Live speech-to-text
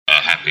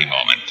happy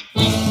moment.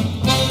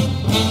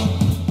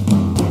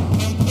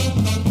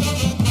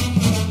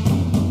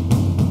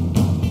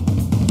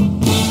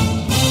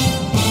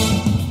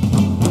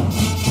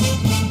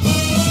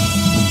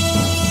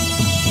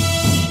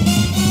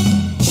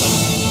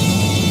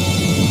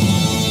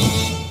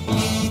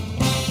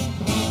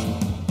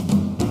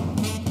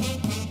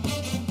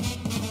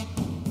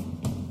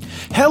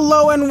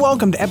 Hello and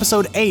welcome to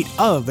episode 8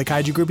 of the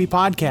Kaiju Groupie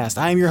Podcast.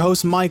 I am your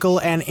host,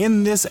 Michael, and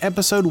in this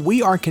episode,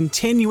 we are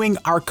continuing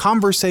our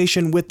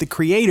conversation with the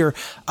creator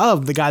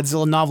of the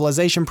Godzilla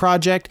novelization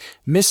project,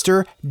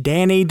 Mr.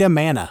 Danny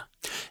DiManna.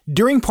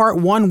 During part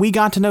 1, we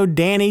got to know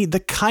Danny, the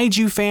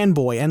Kaiju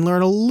fanboy, and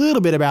learn a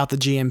little bit about the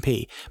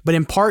GMP. But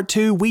in part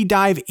 2, we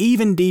dive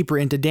even deeper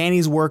into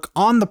Danny's work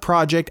on the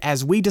project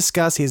as we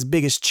discuss his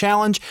biggest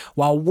challenge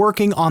while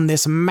working on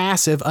this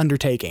massive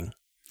undertaking.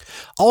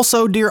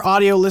 Also, dear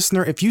audio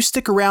listener, if you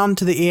stick around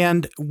to the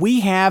end, we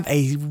have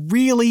a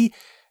really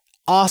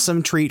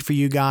awesome treat for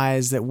you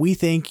guys that we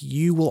think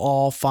you will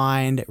all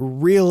find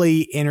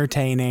really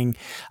entertaining.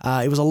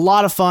 It was a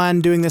lot of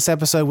fun doing this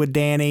episode with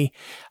Danny,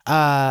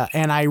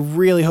 and I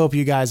really hope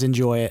you guys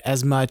enjoy it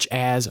as much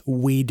as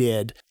we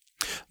did.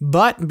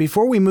 But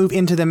before we move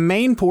into the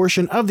main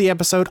portion of the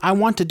episode, I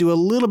want to do a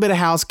little bit of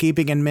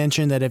housekeeping and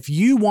mention that if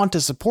you want to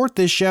support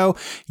this show,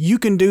 you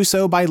can do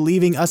so by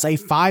leaving us a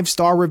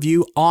 5-star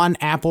review on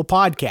Apple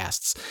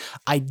Podcasts.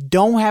 I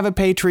don't have a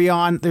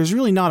Patreon. There's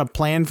really not a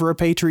plan for a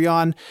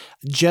Patreon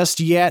just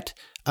yet.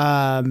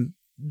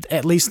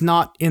 At least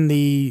not in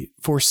the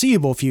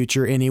foreseeable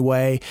future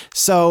anyway.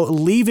 So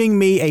leaving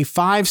me a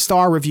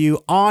 5-star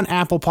review on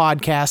Apple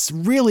Podcasts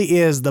really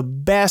is the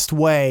best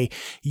way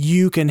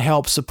you can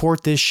help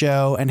support this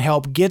show and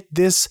help get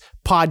this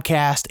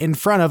podcast in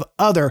front of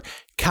other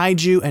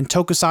kaiju and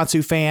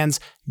tokusatsu fans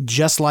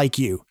just like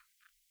you.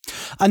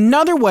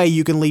 Another way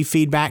you can leave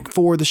feedback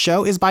for the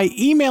show is by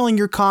emailing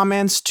your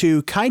comments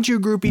to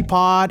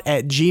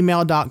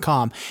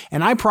kaijugroupiepod@gmail.com.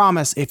 And I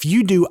promise if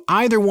you do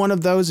either one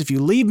of those, if you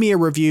leave me a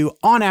review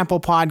on Apple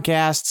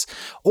Podcasts,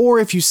 or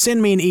if you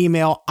send me an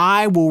email,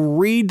 I will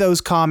read those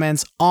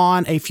comments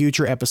on a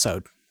future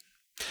episode.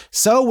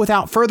 So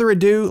without further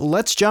ado,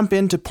 let's jump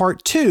into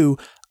part 2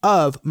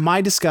 of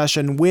my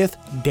discussion with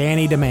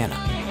Danny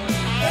DiManna.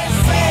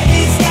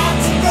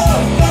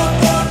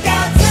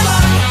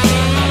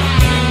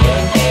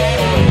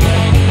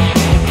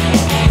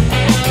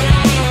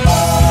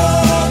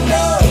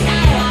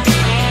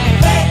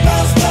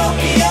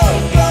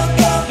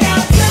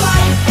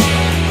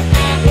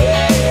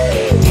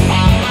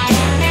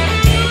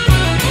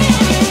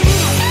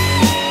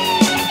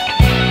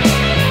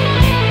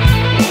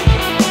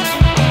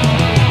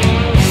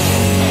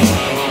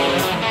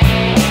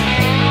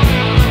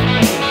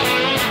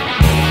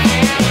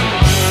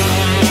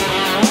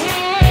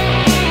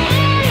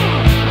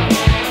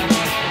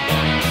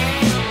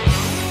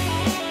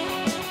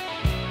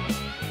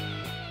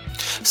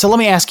 So let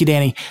me ask you,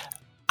 Danny,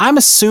 I'm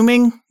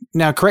assuming,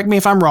 now correct me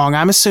if I'm wrong,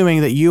 I'm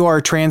assuming that you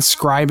are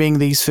transcribing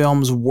these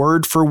films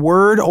word for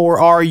word, or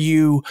are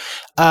you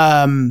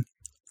adding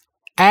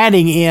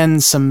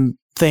in some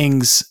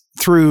things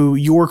through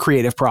your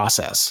creative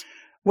process?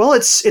 Well,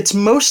 it's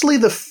mostly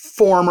the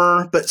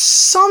former, but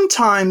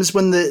sometimes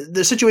when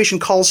the situation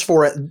calls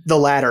for it, the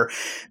latter.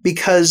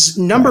 Because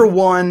number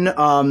one,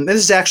 this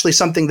is actually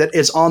something that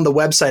is on the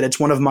website. It's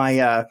one of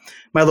my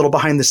my little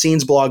behind the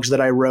scenes blogs that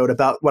I wrote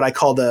about what I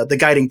call the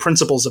guiding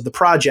principles of the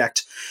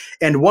project.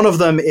 And one of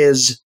them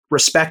is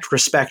respect,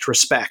 respect,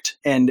 respect.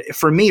 And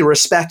for me,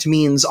 respect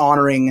means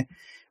honoring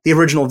the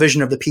original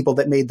vision of the people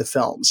that made the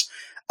films.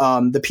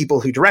 The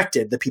people who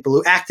directed, the people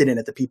who acted in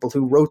it, the people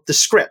who wrote the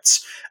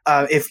scripts.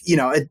 I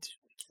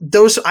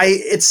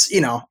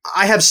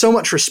have so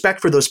much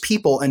respect for those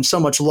people and so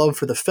much love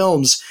for the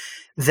films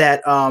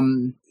that,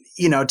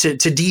 to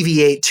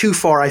deviate too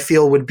far, I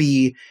feel would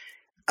be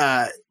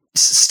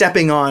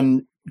stepping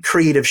on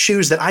creative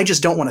shoes that I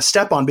just don't want to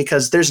step on,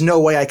 because there's no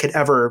way I could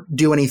ever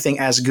do anything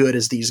as good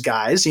as these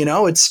guys. Who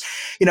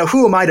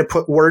am I to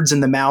put words in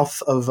the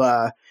mouth of,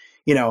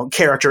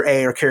 character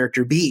A or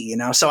character B,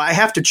 so I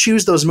have to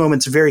choose those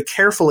moments very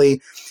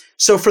carefully.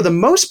 So for the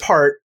most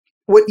part,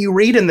 what you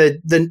read in the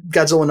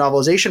Godzilla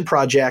novelization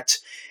project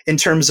in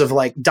terms of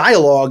like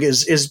dialogue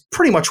is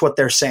pretty much what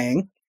they're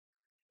saying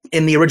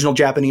in the original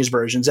Japanese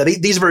versions.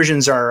 These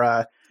versions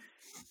are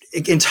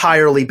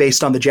entirely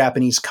based on the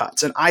Japanese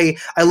cuts. And I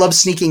love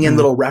sneaking in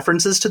little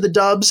references to the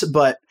dubs,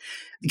 but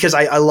because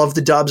I love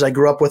the dubs, I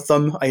grew up with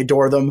them. I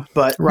adore them,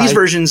 but these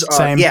versions are,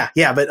 Same.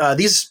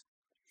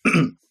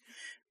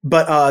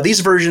 these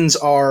versions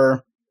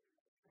are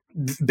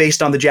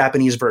based on the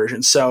Japanese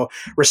version. So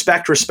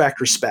respect, respect,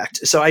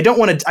 respect. So I don't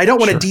want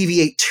to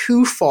deviate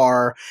too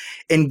far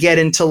and get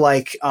into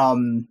like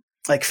fan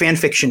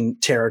fiction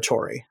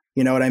territory.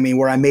 You know what I mean?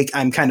 Where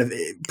I'm kind of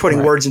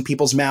putting words in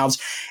people's mouths.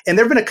 And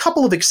there've been a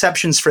couple of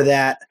exceptions for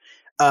that,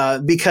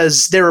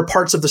 because there are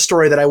parts of the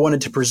story that I wanted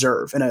to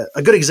preserve. And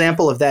a good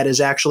example of that is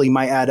actually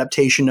my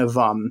adaptation of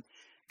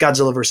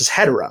Godzilla versus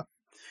Hedorah,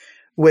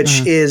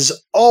 which is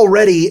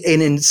already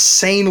an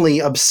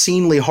insanely,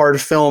 obscenely hard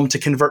film to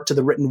convert to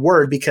the written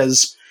word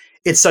because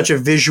it's such a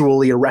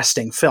visually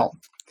arresting film.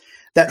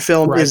 That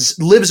film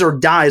lives or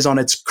dies on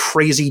its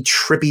crazy,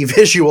 trippy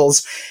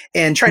visuals.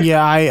 And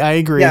I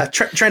agree. Yeah,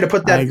 trying to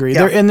put that. I agree.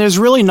 Yeah. And there's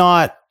really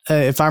not,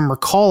 if I'm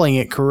recalling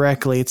it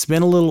correctly, it's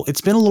been a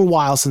little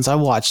while since I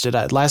watched it.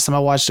 Last time I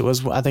watched it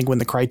was, I think, when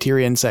the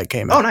Criterion set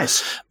came out. Oh,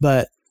 nice.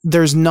 But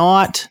there's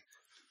not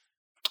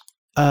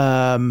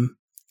a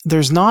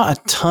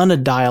ton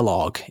of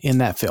dialogue in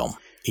that film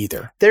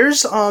either.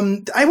 There's,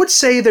 I would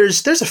say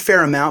there's a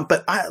fair amount,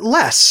 but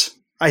less,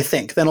 I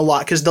think, than a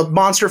lot, because the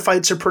monster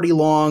fights are pretty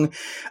long.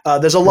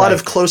 There's a lot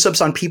of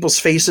close-ups on people's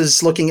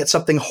faces looking at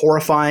something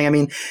horrifying. I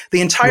mean, the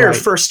entire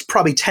first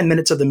probably 10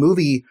 minutes of the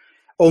movie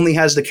only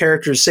has the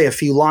characters say a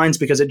few lines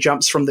because it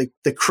jumps from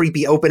the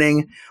creepy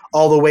opening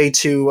all the way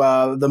to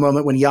the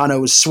moment when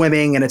Yano is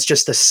swimming, and it's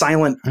just the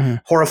silent,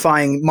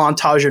 horrifying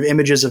montage of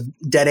images of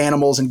dead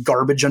animals and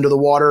garbage under the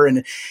water,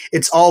 and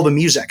it's all the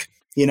music.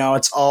 You know,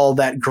 it's all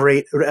that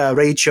great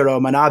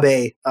Reiichiro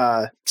Manabe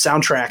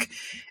soundtrack.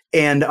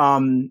 And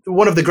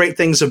one of the great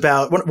things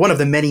about one of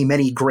the many,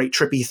 many great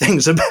trippy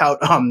things about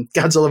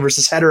Godzilla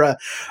vs. Hedorah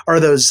are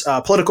those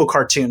political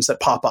cartoons that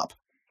pop up,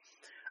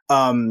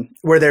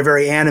 where they're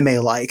very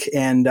anime-like,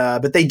 and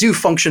but they do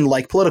function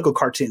like political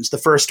cartoons. The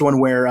first one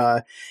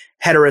where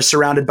Hedorah is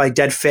surrounded by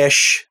dead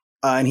fish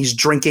and he's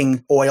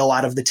drinking oil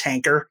out of the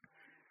tanker.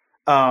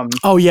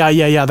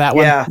 That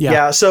one.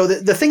 Yeah. So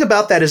the thing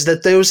about that is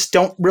that those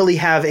don't really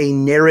have a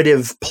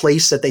narrative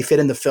place that they fit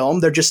in the film.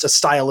 They're just a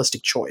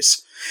stylistic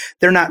choice.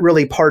 They're not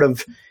really part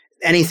of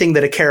anything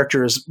that a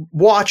character is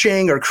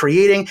watching or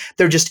creating.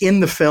 They're just in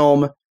the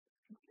film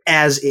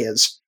as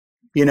is.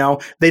 You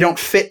know, they don't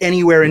fit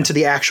anywhere into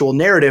the actual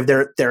narrative.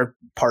 They're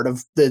part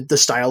of the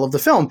style of the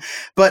film.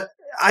 But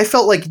I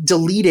felt like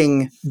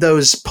deleting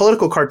those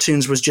political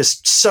cartoons was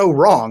just so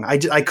wrong.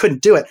 I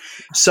couldn't do it.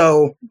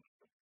 So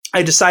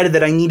I decided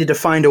that I needed to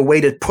find a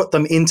way to put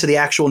them into the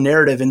actual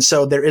narrative. And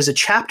so there is a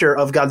chapter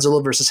of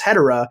Godzilla vs.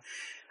 Hedorah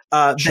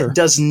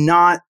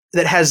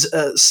that has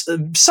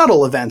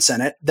subtle events in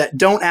it that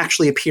don't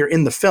actually appear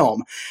in the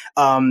film.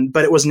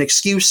 But it was an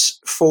excuse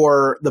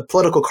for the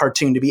political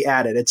cartoon to be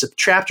added. It's a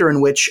chapter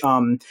in which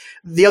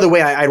the other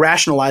way I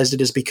rationalized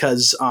it is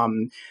because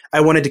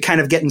I wanted to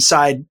kind of get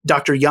inside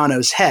Dr.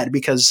 Yano's head,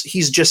 because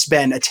he's just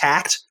been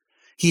attacked.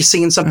 He's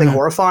seen something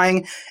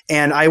horrifying,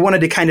 and I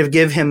wanted to kind of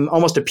give him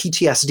almost a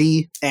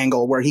PTSD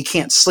angle where he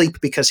can't sleep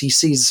because he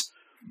sees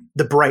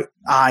the bright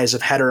eyes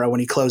of Hedorah when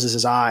he closes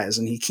his eyes,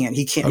 and he can't,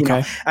 Okay. you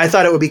know, I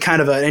thought it would be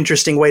kind of an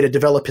interesting way to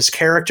develop his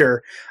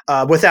character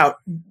without,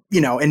 you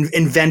know,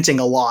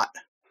 inventing a lot,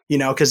 you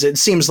know, because it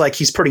seems like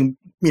he's pretty,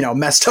 you know,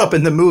 messed up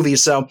in the movie.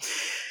 So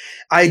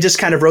I just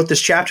kind of wrote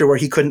this chapter where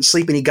he couldn't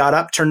sleep, and he got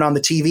up, turned on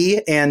the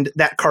TV, and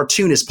that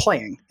cartoon is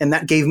playing. And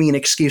that gave me an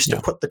excuse to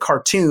put the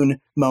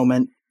cartoon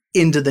moment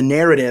into the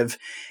narrative.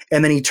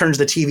 And then he turns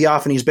the TV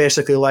off and he's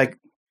basically like,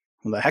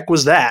 what the heck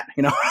was that?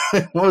 You know,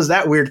 what was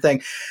that weird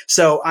thing?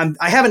 So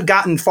I haven't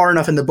gotten far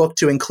enough in the book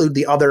to include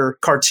the other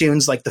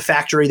cartoons, like the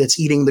factory that's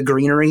eating the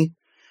greenery,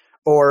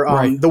 or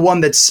the one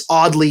that's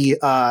oddly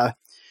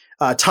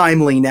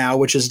timely now,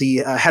 which is the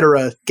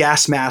Hedorah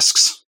gas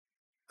masks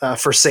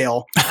for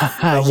sale.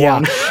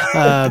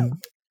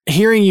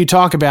 Hearing you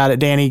talk about it,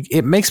 Danny,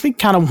 it makes me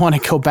kind of want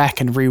to go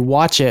back and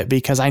rewatch it,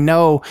 because I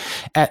know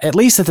at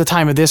least at the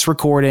time of this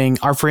recording,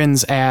 our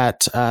friends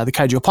at the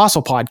Kaiju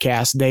Apostle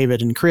podcast,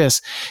 David and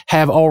Chris,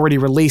 have already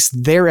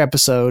released their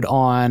episode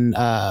on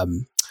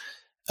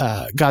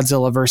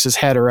Godzilla versus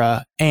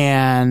Hedorah.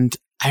 And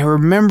I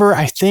remember,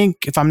 I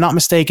think, if I'm not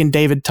mistaken,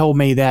 David told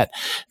me that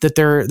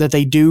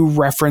they do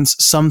reference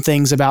some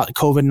things about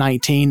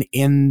COVID-19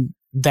 in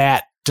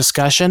that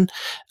discussion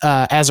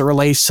as it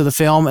relates to the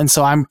film. And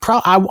so I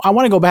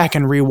want to go back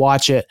and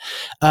rewatch it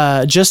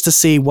just to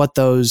see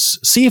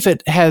if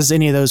it has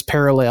any of those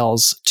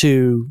parallels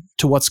to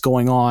what's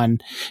going on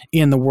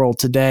in the world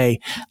today.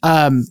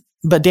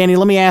 But Danny,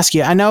 let me ask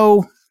you, I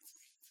know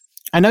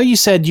you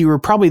said you were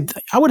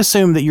I would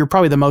assume that you're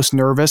probably the most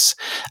nervous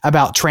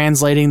about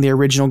translating the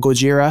original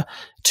Gojira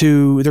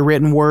to the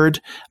written word,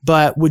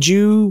 but would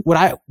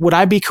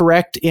I be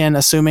correct in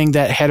assuming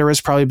that Hedorah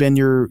has probably been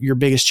your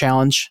biggest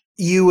challenge?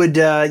 You'd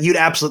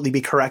absolutely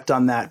be correct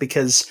on that,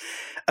 because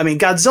I mean,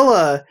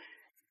 Godzilla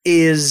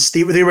is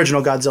the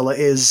original Godzilla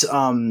is,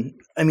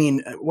 I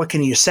mean, what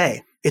can you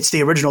say? It's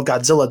the original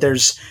Godzilla.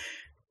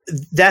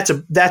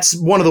 That's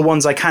one of the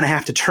ones I kind of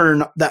have to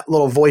turn that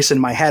little voice in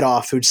my head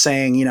off who's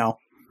saying, you know,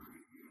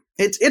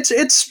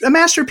 it's a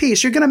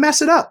masterpiece. You're going to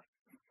mess it up.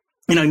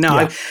 You know,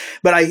 no,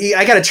 but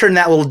I got to turn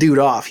that little dude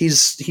off.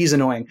 He's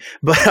annoying.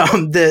 But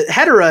the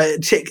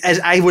Hedorah, as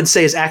I would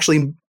say, is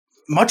actually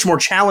much more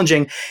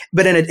challenging,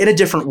 but in a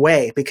different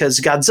way, because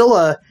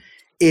Godzilla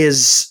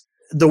is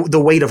the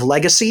weight of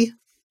legacy,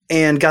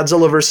 and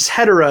Godzilla versus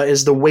Hedorah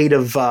is the weight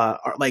of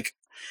like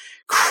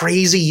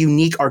crazy,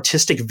 unique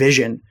artistic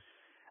vision.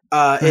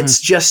 It's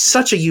just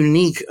such a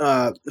unique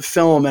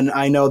film, and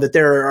I know that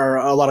there are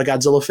a lot of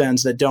Godzilla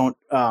fans that don't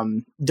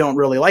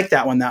really like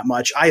that one that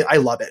much. I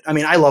love it. I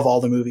mean, I love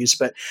all the movies,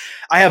 but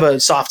I have a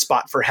soft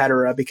spot for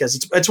Hedorah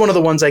because it's one of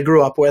the ones I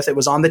grew up with. It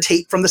was on the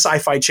tape from the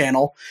Sci-Fi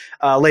Channel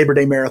Labor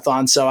Day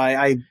Marathon, so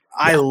I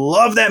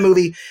love that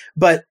movie.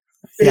 But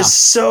it is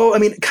so. I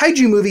mean,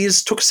 kaiju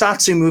movies,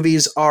 tokusatsu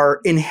movies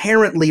are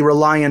inherently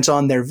reliant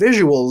on their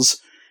visuals.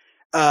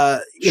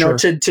 You know,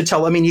 to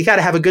tell, I mean, you got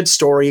to have a good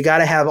story. You got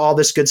to have all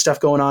this good stuff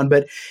going on,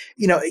 but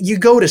you know, you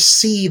go to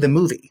see the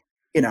movie,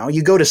 you know,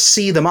 you go to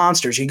see the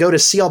monsters, you go to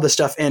see all this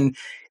stuff. And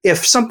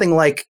if something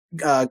like,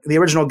 the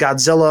original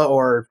Godzilla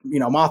or, you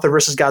know, Mothra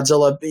versus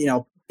Godzilla, you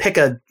know, pick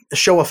a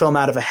Showa film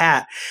out of a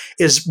hat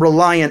is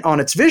reliant on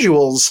its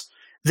visuals,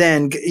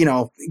 then, you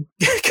know,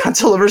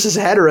 Godzilla versus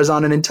Hedorah is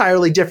on an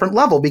entirely different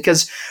level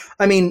because,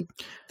 I mean,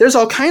 there's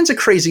all kinds of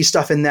crazy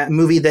stuff in that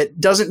movie that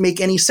doesn't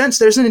make any sense.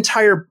 There's an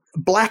entire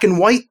black and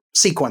white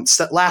sequence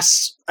that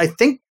lasts, I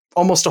think,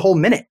 almost a whole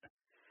minute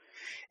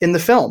in the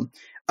film.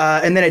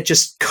 And then it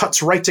just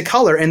cuts right to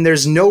color. And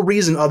there's no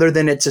reason other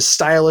than it's a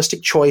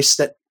stylistic choice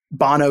that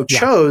Bono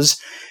chose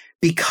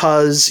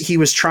because he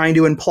was trying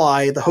to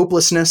imply the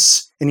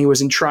hopelessness and he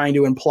was trying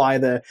to imply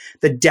the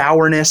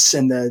dourness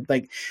and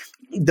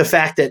the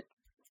fact that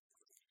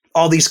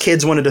all these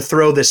kids wanted to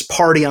throw this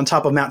party on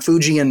top of Mount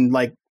Fuji and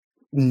like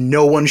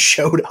no one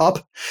showed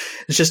up.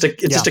 It's just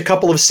a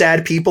couple of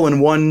sad people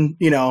and one,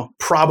 you know,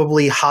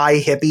 probably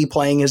high hippie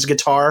playing his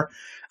guitar.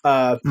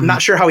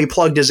 Not sure how he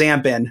plugged his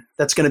amp in.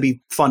 That's going to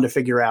be fun to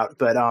figure out,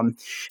 but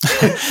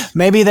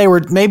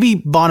maybe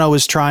Bono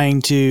was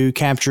trying to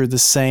capture the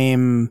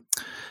same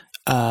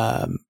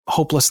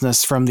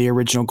hopelessness from the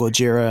original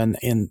Gojira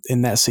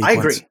in that sequence. I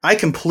agree. I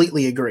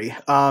completely agree.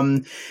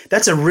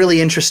 That's a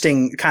really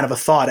interesting kind of a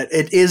thought.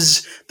 It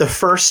is the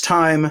first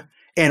time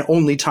and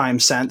only time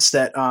since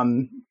that,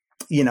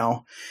 you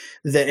know,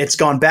 that it's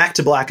gone back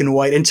to black and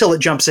white until it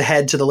jumps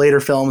ahead to the later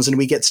films and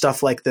we get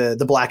stuff like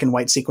the black and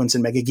white sequence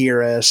in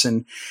Megaguirus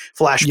and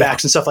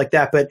flashbacks and stuff like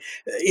that. But,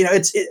 you know,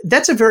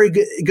 that's a very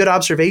good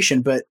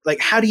observation. But like,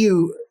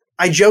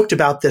 I joked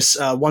about this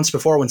once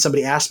before when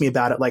somebody asked me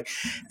about it. Like,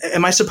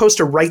 am I supposed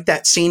to write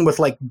that scene with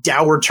like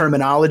dour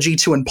terminology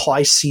to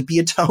imply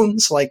sepia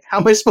tones? Like, how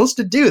am I supposed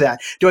to do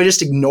that? Do I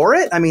just ignore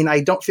it? I mean,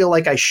 I don't feel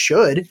like I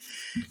should.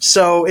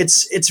 So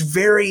it's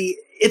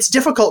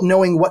difficult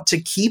knowing what to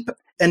keep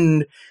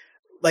and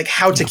like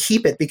how to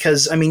keep it,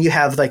 because I mean, you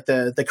have like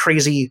the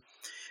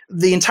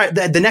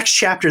next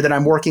chapter that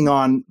I'm working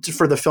on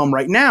for the film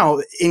right now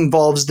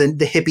involves the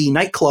hippie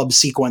nightclub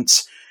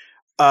sequence.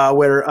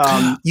 Where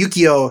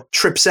Yukio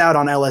trips out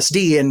on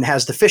LSD and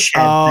has the fish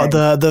head.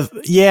 Oh,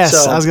 yes,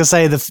 so, I was gonna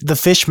say the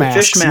fish mask.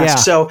 The fish mask. Yeah.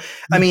 So,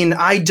 I mean,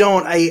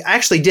 I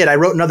actually did. I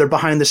wrote another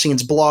behind the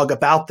scenes blog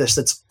about this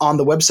that's on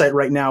the website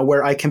right now,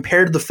 where I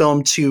compared the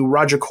film to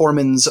Roger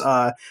Corman's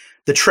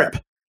The Trip,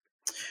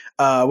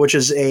 which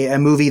is a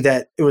movie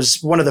that it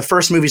was one of the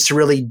first movies to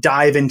really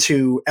dive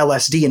into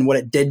LSD and what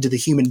it did to the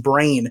human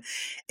brain.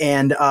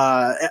 And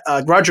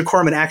Roger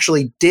Corman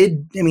actually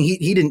did. I mean,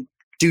 he didn't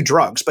do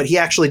drugs, but he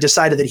actually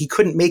decided that he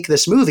couldn't make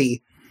this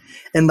movie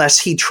unless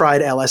he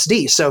tried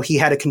LSD. So he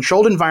had a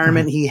controlled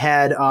environment. He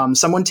had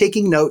someone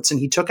taking notes, and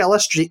he took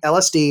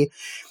LSD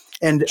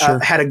and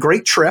had a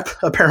great trip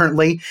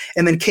apparently,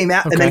 and then came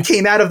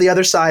out of the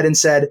other side and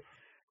said,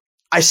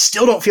 I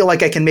still don't feel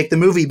like I can make the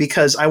movie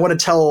because I want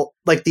to tell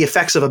like the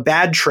effects of a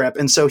bad trip.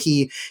 And so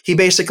he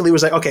basically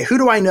was like, okay, who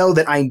do I know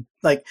that I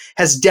like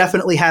has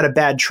definitely had a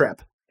bad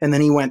trip? And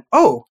then he went,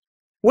 oh,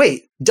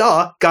 wait,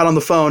 got on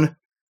the phone.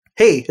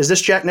 Hey, is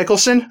this Jack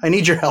Nicholson? I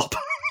need your help.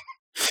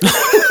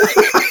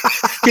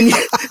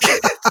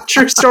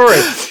 True story.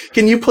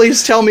 Can you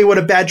please tell me what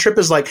a bad trip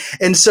is like?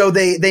 And so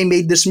they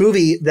made this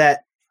movie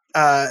that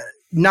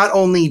not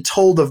only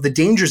told of the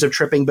dangers of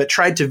tripping, but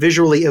tried to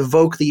visually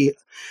evoke the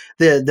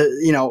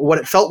you know, what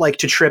it felt like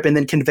to trip and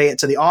then convey it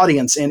to the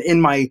audience. And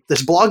in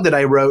this blog that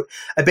I wrote,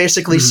 I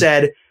basically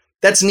said,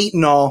 that's neat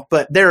and all,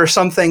 but there are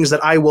some things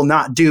that I will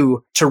not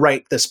do to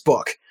write this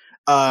book.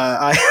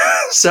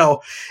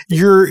 So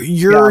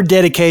your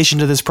dedication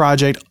to this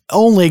project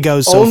only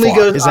goes so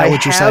far. Is that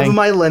what you're saying? I have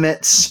my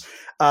limits.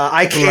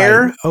 I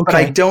care, but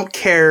I don't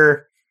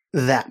care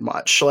that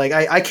much. Like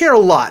I care a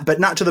lot, but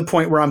not to the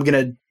point where I'm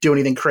going to do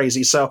anything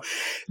crazy. So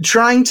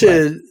trying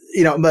to,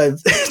 you know,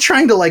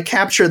 trying to like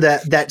capture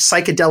that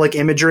psychedelic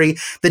imagery,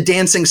 the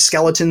dancing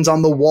skeletons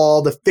on the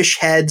wall, the fish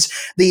heads,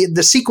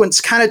 the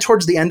sequence kind of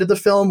towards the end of the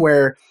film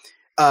where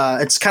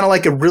it's kind of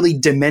like a really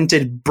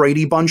demented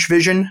Brady Bunch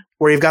vision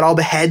where you've got all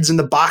the heads in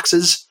the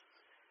boxes.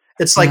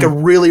 It's like a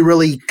really,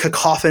 really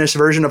cacophonous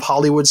version of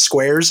Hollywood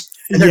Squares.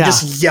 And they're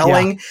just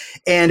yelling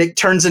and it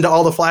turns into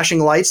all the flashing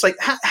lights. Like,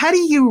 how do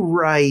you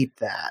write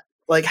that?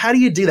 Like, how do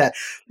you do that?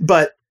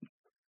 But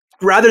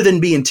rather than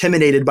be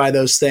intimidated by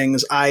those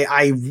things,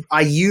 I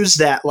use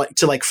that like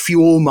to like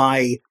fuel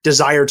my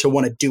desire to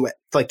want to do it,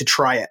 like to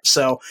try it.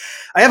 So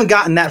I haven't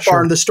gotten that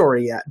far in the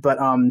story yet, but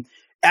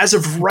as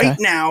of right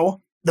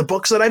now, the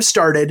books that I've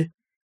started,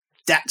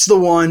 that's the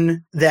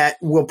one that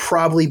will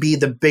probably be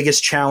the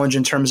biggest challenge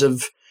in terms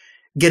of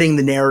getting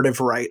the narrative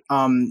right.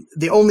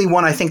 The only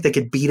one I think that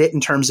could beat it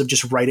in terms of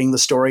just writing the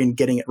story and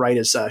getting it right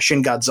is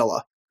Shin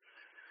Godzilla.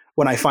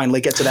 When I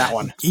finally get to that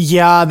one.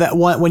 Yeah, that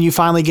one, when you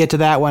finally get to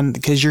that one,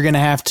 because you're going to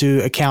have to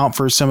account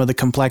for some of the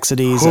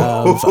complexities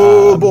of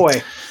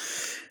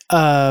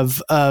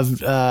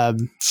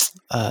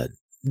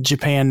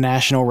Japan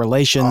national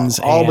relations,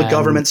 all the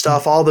government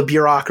stuff, all the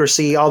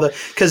bureaucracy,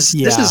 because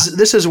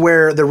this is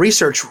where the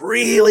research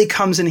really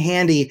comes in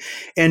handy,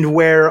 and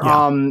where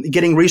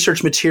getting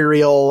research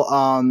material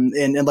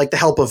and like the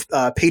help of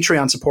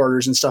Patreon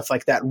supporters and stuff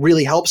like that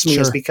really helps me,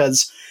 is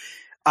because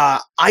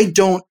I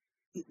don't.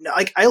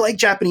 Like, I like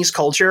Japanese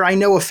culture. I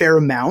know a fair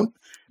amount,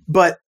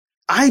 but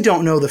I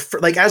don't know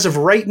as of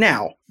right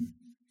now,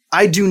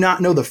 I do not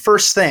know the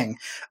first thing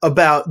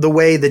about the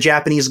way the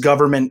Japanese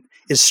government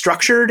is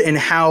structured, and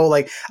how,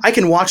 like, I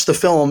can watch the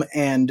film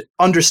and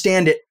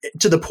understand it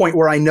to the point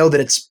where I know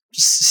that it's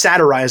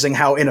satirizing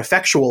how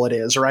ineffectual it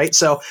is. Right.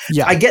 So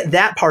I get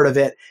that part of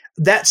it.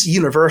 That's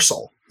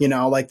universal. You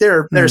know, like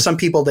there are some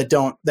people that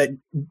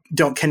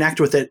don't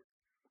connect with it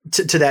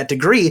to that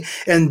degree.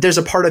 And there's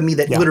a part of me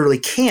that literally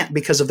can't,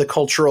 because of the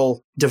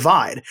cultural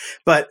divide.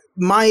 But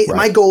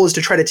my goal is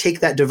to try to take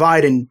that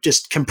divide and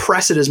just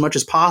compress it as much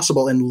as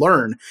possible and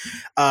learn,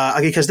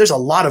 because there's a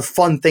lot of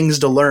fun things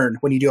to learn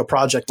when you do a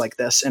project like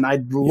this. And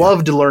I'd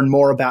love to learn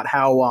more about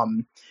how,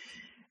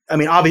 I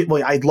mean,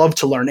 obviously I'd love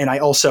to learn, and I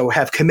also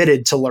have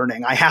committed to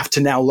learning. I have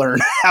to now learn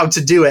how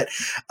to do it.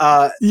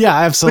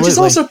 Absolutely. Which is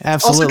also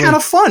kind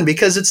of fun,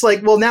 because it's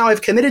like, well, now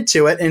I've committed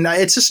to it, and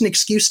it's just an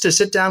excuse to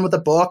sit down with a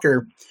book,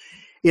 or,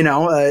 you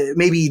know,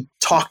 maybe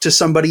talk to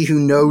somebody who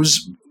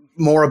knows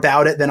more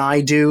about it than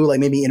I do, like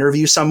maybe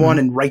interview someone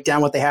and write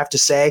down what they have to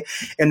say,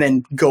 and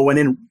then go in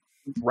and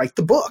write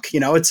the book. You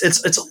know, it's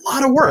a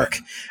lot of work,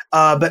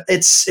 but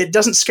it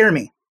doesn't scare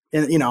me.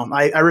 And, you know,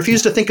 I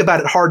refuse to think about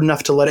it hard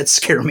enough to let it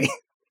scare me,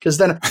 because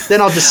then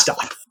I'll just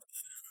stop.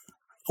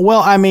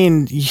 Well, I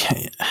mean,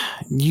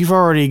 you've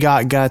already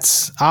got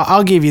guts.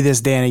 I'll give you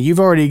this, Danny.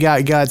 You've already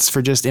got guts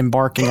for just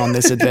embarking on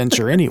this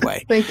adventure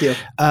anyway. Thank you.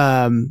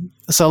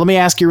 So let me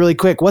ask you really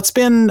quick. What's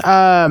been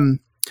the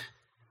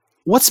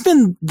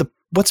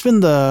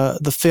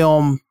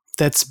film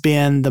that's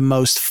been the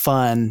most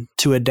fun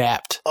to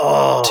adapt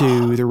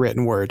to the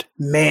written word?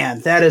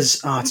 Man, that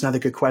is, it's another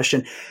good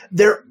question.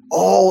 They're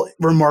all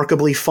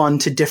remarkably fun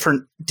to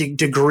different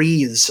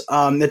degrees.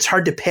 It's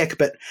hard to pick,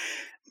 but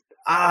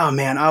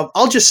man,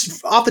 I'll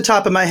just, off the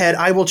top of my head,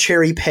 I will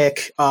cherry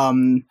pick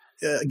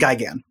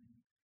Gigan.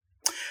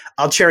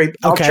 I'll cherry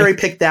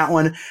pick that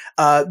one,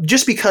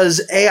 just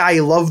because A, I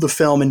love the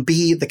film, and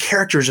B, the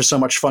characters are so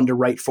much fun to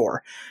write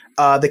for.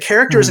 The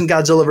characters in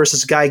Godzilla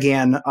vs.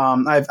 Gigan,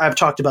 I've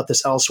talked about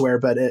this elsewhere,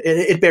 but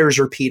it bears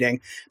repeating.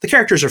 The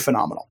characters are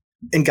phenomenal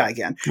in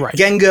Gigan. Right.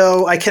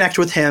 Gengo, I connect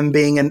with him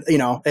being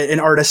an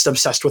artist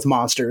obsessed with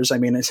monsters. I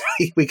mean,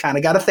 we kind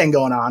of got a thing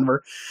going on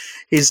where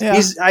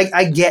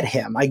I get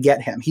him.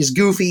 He's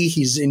goofy.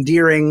 He's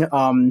endearing.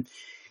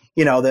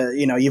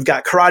 You've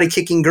got karate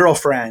kicking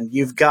girlfriend.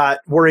 You've got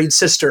worried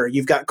sister.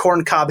 You've got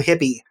corncob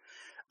hippie.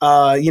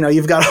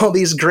 You've got all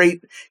these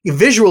great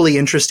visually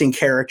interesting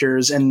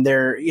characters, and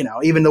they're,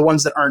 even the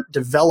ones that aren't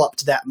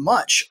developed that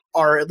much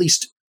are at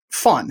least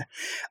fun.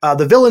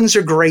 The villains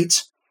are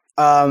great.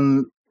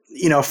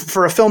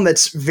 For a film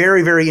that's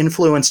very, very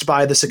influenced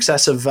by the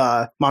success of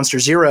Monster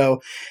Zero,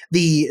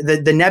 the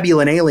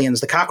Nebulan aliens,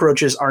 the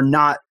cockroaches, are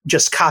not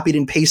just copied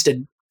and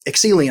pasted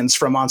Exilians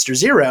from Monster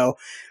Zero.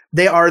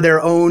 They are their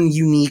own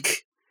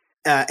unique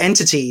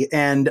entity,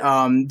 and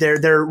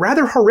they're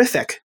rather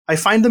horrific. I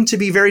find them to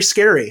be very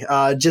scary,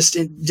 just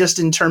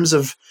in terms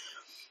of,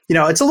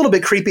 it's a little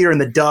bit creepier in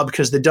the dub,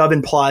 because the dub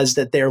implies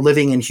that they're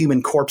living in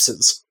human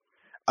corpses,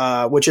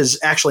 which is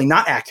actually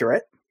not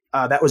accurate.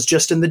 That was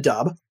just in the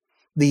dub.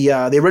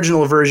 The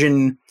original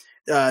version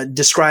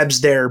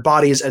describes their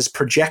bodies as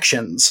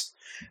projections,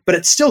 but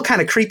it's still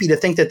kind of creepy to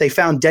think that they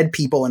found dead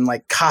people and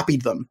like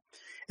copied them,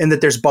 and that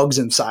there's bugs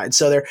inside.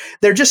 So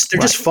they're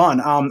just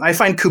fun. I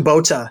find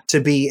Kubota to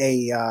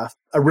be a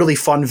really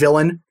fun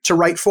villain to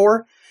write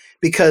for,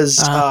 because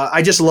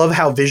I just love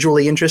how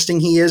visually interesting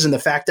he is, and the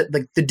fact that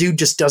the dude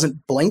just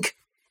doesn't blink.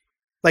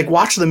 Like,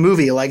 watch the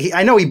movie. Like,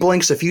 I know he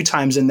blinks a few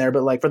times in there,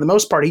 but like for the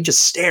most part, he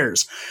just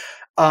stares.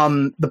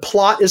 The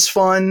plot is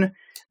fun.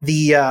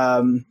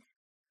 The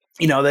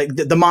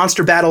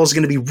monster battle is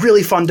going to be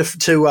really fun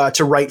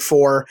to write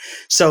for.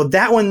 So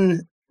that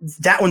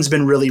one's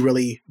been really,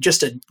 really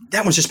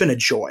that one's just been a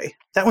joy.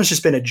 That one's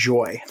just been a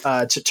joy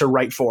to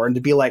write for, and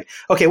to be like,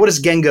 okay, what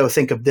does Gengo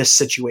think of this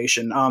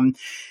situation?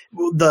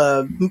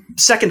 The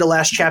second to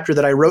last chapter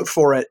that I wrote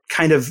for it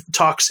kind of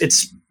talks.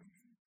 It's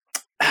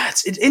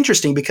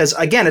interesting because,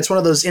 again, it's one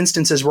of those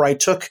instances where I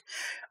took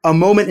a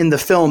moment in the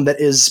film that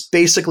is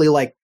basically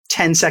like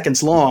 10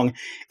 seconds long,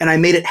 and I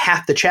made it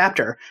half the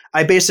chapter.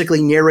 I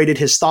basically narrated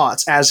his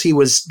thoughts as he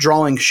was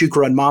drawing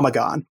Shukra and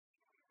Mamagon,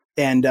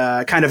 and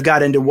kind of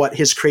got into what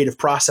his creative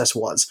process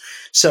was.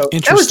 So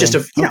that was just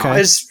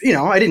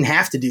I didn't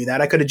have to do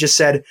that. I could have just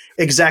said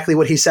exactly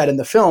what he said in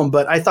the film,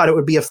 but I thought it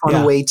would be a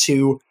fun way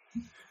to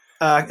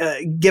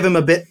give him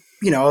a bit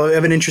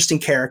of an interesting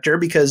character,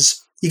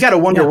 because you got to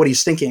wonder what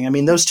he's thinking. I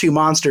mean, those two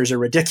monsters are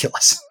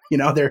ridiculous.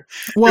 They're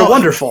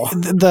wonderful.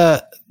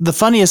 The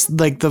funniest,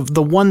 like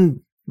the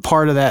one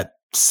part of that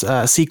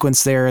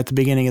sequence there at the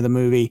beginning of the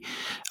movie,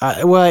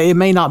 it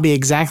may not be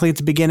exactly at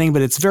the beginning,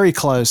 but it's very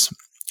close.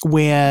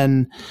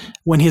 When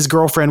his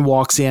girlfriend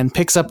walks in,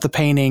 picks up the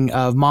painting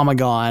of Mama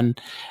Gone,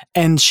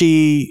 and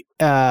she,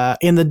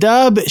 in the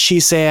dub, she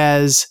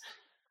says,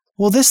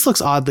 "Well, this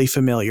looks oddly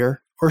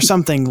familiar," or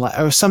something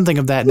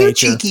of that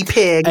nature. You cheeky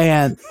pig.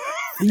 And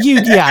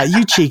you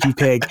cheeky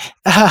pig.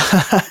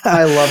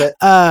 I love it.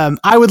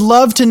 I would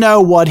love to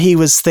know what he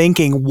was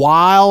thinking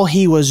while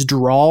he was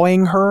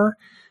drawing her.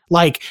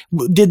 Like,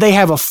 did they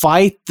have a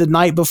fight the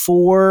night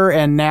before,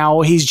 and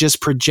now he's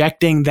just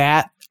projecting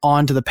that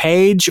onto the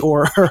page,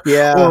 or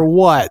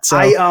what? So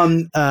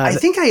I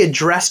think I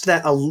addressed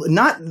that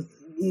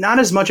not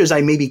as much as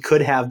I maybe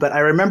could have, but I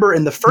remember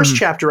in the first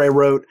chapter I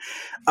wrote,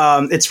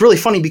 it's really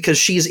funny because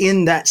she's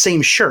in that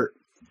same shirt.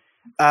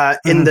 That's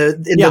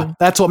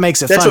what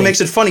makes it funny. That's what makes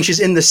it funny. She's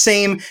in the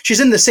same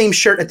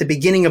shirt at the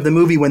beginning of the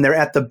movie when they're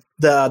at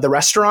the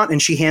restaurant,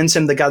 and she hands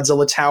him the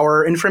Godzilla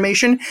Tower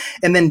information.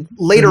 And then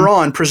later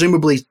on,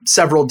 presumably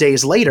several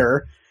days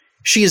later,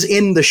 she's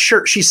in the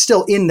shirt. She's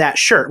still in that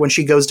shirt when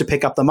she goes to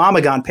pick up the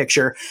Mamagon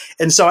picture.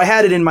 And so I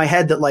had it in my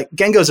head that, like,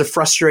 Gengo's a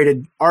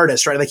frustrated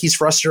artist, right? Like, he's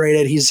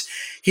frustrated. He's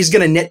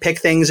going to nitpick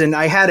things. And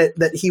I had it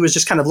that he was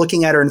just kind of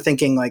looking at her and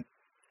thinking, like,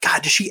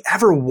 God, does she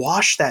ever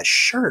wash that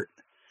shirt?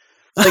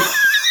 Like,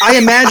 I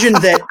imagine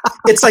that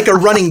it's like a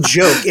running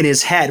joke in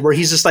his head where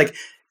he's just like,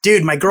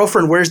 dude, my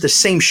girlfriend wears the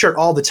same shirt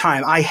all the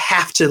time. I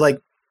have to,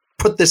 like,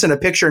 put this in a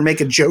picture and make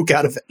a joke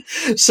out of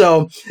it.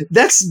 So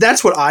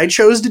that's what I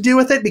chose to do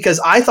with it, because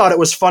I thought it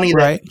was funny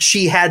that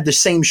she had the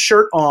same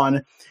shirt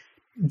on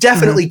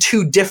definitely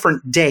 2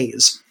 different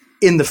days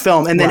in the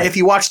film. And then if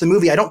you watch the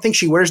movie, I don't think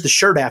she wears the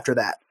shirt after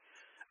that.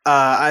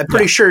 I'm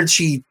pretty sure it's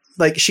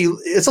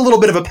a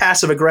little bit of a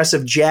passive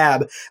aggressive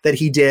jab that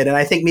he did. And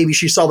I think maybe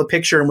she saw the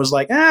picture and was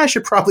like, I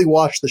should probably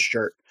wash the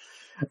shirt.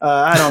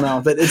 I don't know,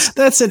 but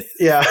that's an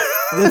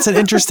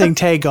interesting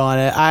take on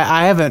it.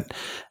 I haven't,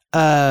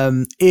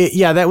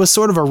 that was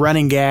sort of a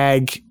running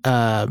gag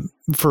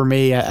for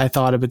me. I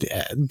thought of it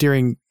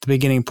during the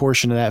beginning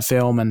portion of that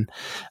film, and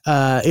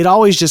it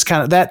always just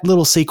kind of, that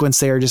little sequence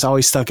there just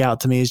always stuck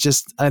out to me. It's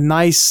just a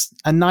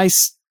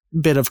nice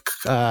bit of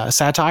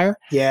satire.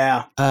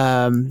 Yeah.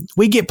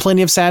 We get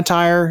plenty of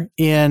satire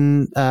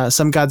in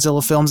some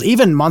Godzilla films.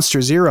 Even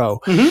Monster Zero,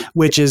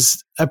 which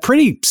is a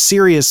pretty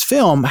serious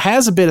film,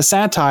 has a bit of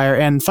satire,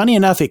 and funny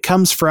enough, it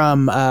comes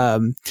from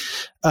the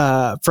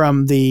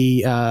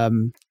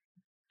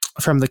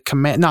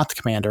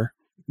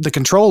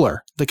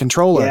controller,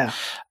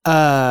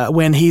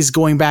 when he's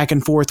going back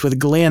and forth with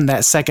Glenn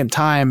that second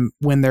time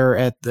when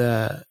they're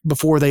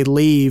before they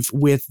leave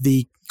with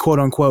the quote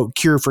unquote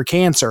cure for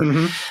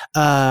cancer.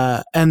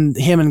 And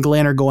him and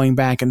Glenn are going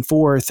back and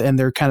forth, and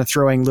they're kind of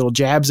throwing little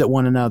jabs at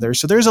one another.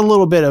 So there's a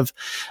little bit of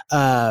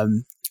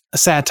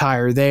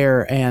satire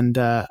there. And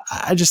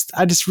I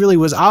just really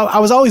was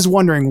always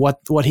wondering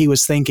what he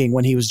was thinking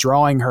when he was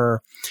drawing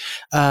her.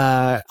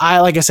 Like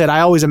I said,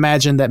 I always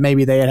imagined that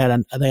maybe they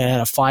had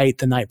a fight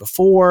the night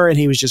before, and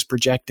he was just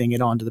projecting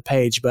it onto the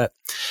page. But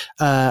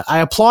I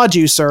applaud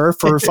you, sir,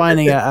 for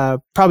finding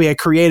probably a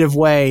creative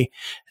way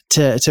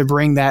to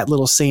bring that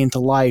little scene to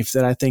life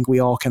that I think we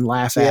all can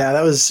laugh at. Yeah,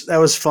 that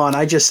was fun.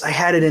 I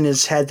had it in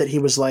his head that he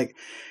was like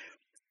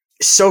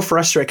so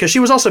frustrated, because she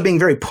was also being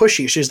very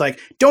pushy. She's like,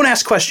 don't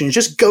ask questions,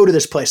 just go to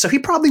this place. So he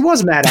probably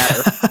was mad at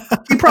her.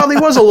 He probably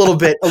was a little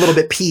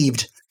bit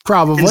peeved.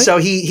 Probably. And so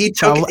he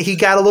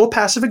got a little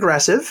passive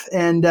aggressive,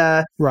 and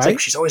it's like,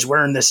 she's always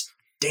wearing this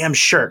damn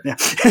shirt,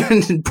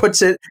 and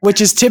puts it,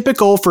 which is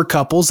typical for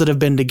couples that have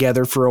been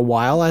together for a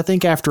while. I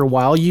think after a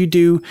while you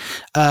do,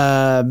 in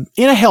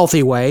a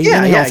healthy way,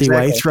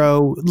 way,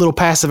 throw little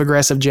passive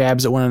aggressive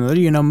jabs at one another.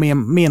 You know, me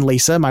and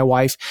Lisa, my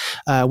wife,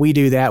 we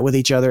do that with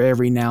each other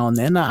every now and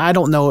then. I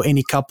don't know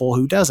any couple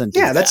who doesn't.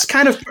 That's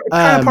kind of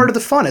part of the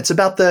fun. It's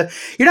about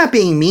you're not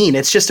being mean.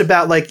 It's just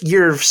about, like,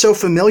 you're so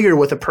familiar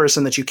with a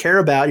person that you care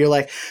about. You're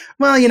like,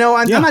 well,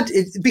 I'm not,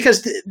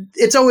 because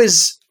it's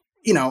always,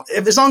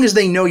 as long as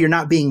they know you're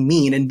not being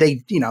mean, and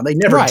they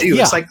never do.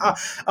 Yeah. It's like,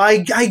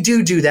 I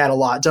do that a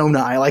lot, don't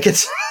I? Like,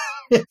 it's,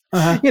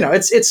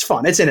 it's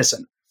fun. It's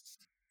innocent.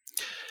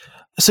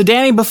 So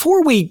Danny,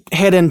 before we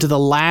head into the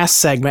last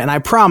segment, and I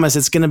promise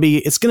it's going to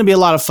be a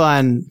lot of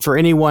fun for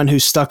anyone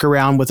who's stuck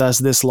around with us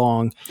this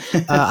long.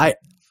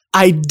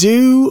 I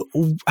do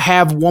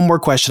have one more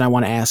question I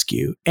want to ask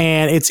you,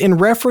 and it's in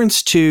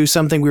reference to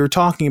something we were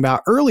talking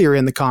about earlier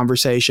in the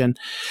conversation,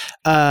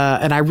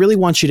 and I really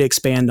want you to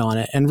expand on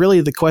it. And really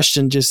the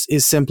question just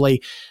is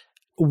simply,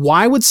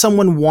 why would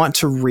someone want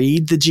to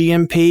read the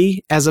GMP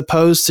as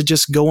opposed to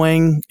just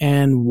going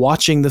and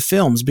watching the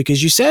films?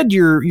 Because you said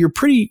you're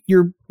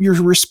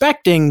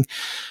respecting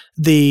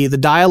the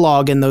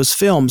dialogue in those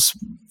films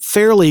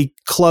fairly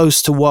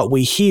close to what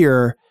we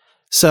hear.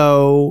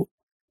 So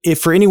if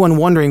for anyone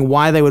wondering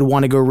why they would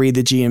want to go read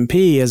the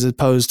GMP as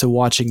opposed to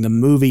watching the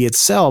movie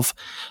itself,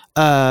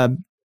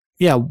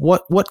 yeah,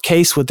 what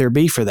case would there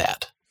be for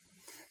that?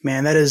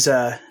 Man, that is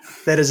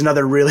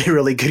another really,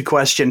 really good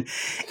question.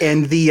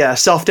 And the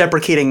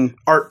self-deprecating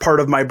art part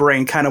of my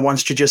brain kind of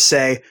wants to just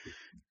say,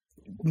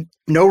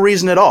 no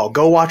reason at all.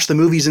 Go watch the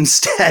movies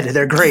instead.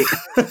 They're great.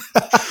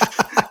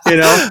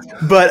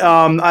 But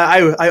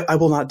I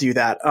will not do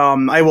that.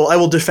 I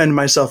will defend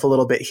myself a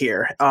little bit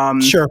here.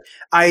 Sure.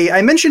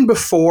 I mentioned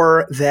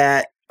before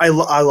that I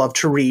love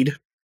to read.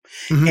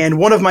 Mm-hmm. And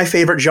one of my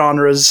favorite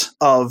genres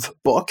of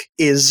book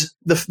is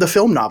the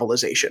film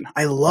novelization.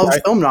 I love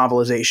film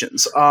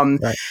novelizations.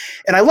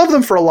 And I love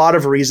them for a lot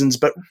of reasons,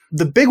 but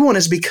the big one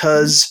is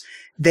because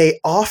they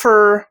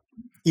offer,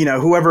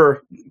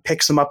 whoever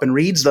picks them up and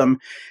reads them,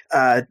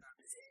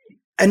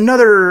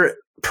 another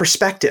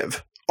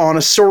perspective on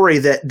a story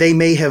that they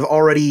may have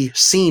already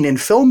seen in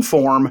film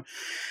form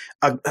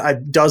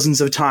dozens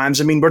of times.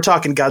 I mean, we're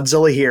talking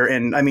Godzilla here,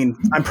 and I mean,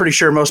 I'm pretty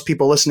sure most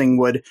people listening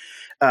would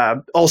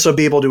also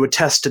be able to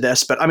attest to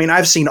this. But I mean,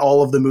 I've seen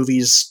all of the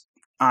movies,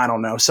 I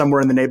don't know,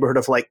 somewhere in the neighborhood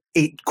of like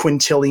 8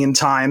 quintillion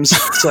times.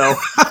 So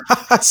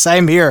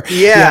same here.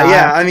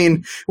 Yeah. I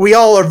mean, we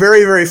all are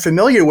very, very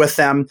familiar with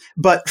them.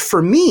 But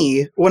for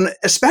me,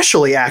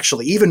 especially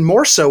actually, even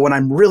more so when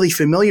I'm really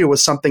familiar with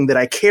something that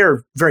I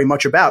care very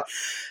much about,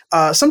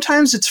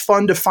 sometimes it's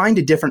fun to find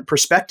a different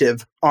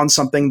perspective on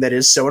something that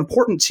is so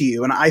important to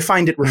you. And I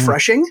find it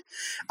refreshing.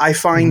 I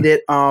find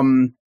it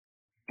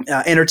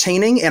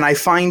entertaining, and I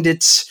find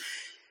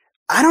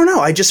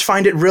I just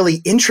find it really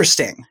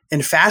interesting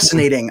and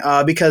fascinating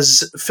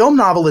because film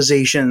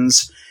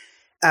novelizations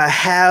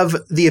have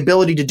the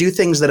ability to do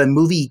things that a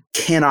movie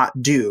cannot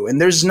do.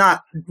 And there's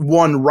not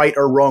one right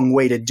or wrong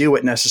way to do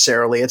it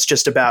necessarily. It's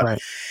just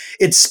about,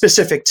 it's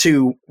specific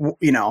to,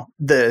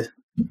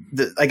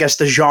 I guess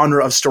the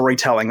genre of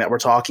storytelling that we're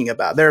talking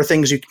about. There are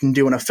things you can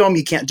do in a film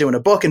you can't do in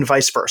a book, and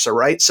vice versa,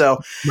 right? So,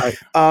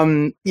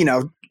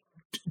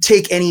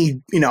 take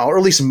any, or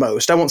at least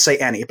most, I won't say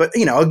any, but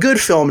a good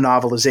film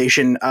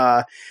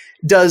novelization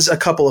does a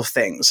couple of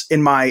things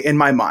in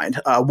my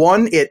mind.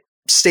 One, it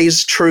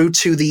stays true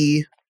to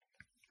the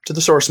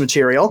source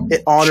material.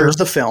 It honors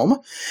the film.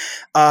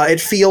 But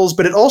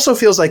it also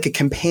feels like a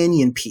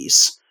companion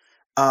piece.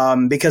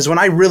 Because when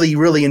I really,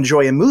 really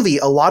enjoy a movie,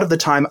 a lot of the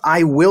time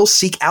I will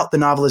seek out the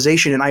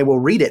novelization and I will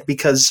read it,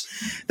 because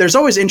there's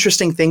always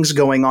interesting things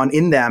going on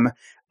in them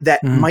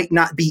that might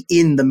not be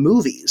in the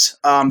movies.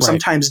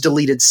 Sometimes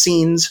deleted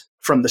scenes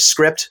from the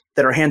script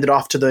that are handed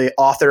off to the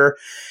author,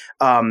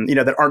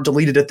 that aren't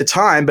deleted at the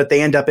time, but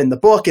they end up in the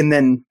book. And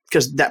then,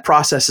 because that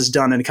process is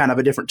done in kind of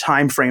a different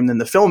time frame than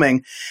the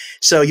filming.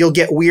 So you'll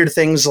get weird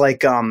things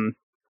like,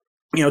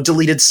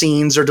 deleted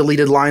scenes or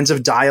deleted lines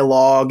of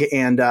dialogue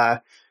and,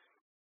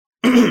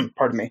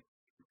 pardon me.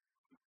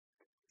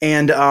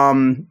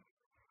 And,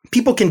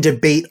 people can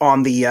debate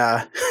on the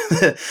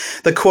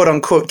the quote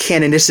unquote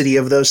canonicity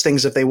of those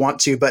things if they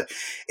want to, but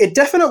it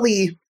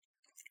definitely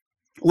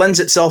lends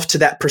itself to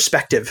that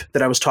perspective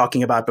that I was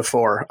talking about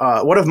before.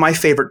 One of my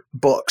favorite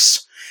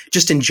books,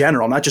 just in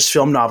general, not just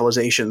film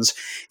novelizations,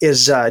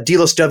 is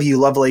Delos W.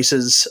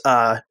 Lovelace's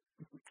a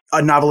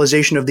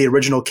novelization of the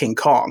original King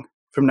Kong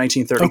from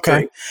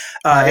 1933.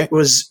 It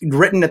was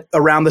written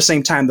around the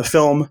same time the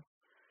film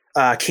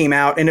came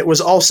out, and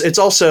it's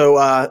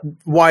also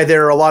why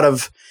there are a lot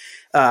of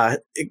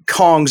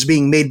Kongs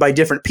being made by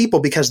different people,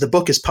 because the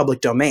book is public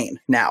domain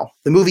now.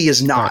 The movie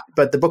is not,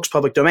 but the book's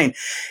public domain.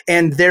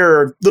 And there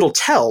are little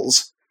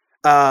tells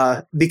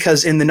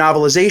because in the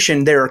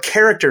novelization, there are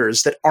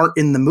characters that aren't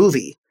in the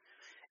movie.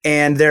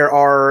 And there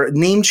are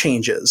name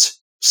changes.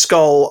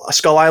 Skull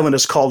Island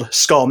is called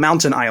Skull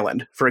Mountain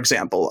Island, for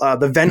example.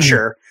 The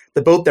Venture,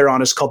 the boat they're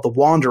on, is called the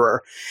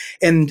Wanderer.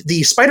 And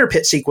the spider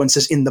pit sequence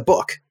is in the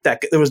book.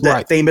 There was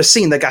that famous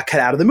scene that got cut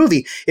out of the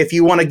movie. If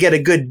you want to get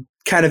a good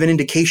kind of an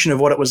indication of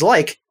what it was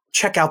like,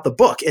 check out the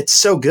book. It's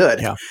so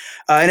good.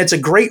 And it's a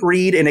great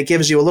read, and it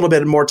gives you a little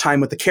bit more time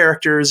with the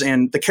characters,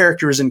 and the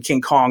characters in King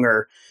Kong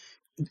are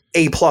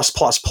A+++.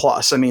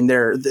 I mean,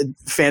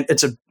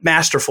 it's a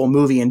masterful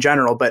movie in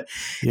general, but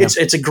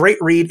it's a great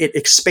read. It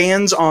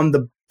expands on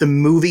the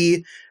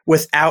movie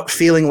without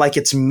feeling like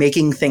it's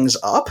making things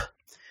up.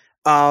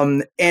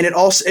 And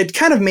it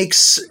kind of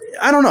makes,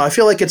 I don't know, I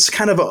feel like it's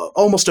kind of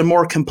almost a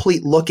more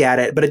complete look at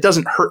it, but it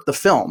doesn't hurt the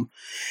film.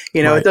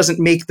 It doesn't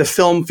make the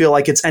film feel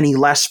like it's any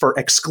less for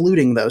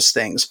excluding those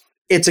things.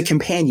 It's a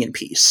companion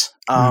piece.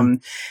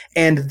 And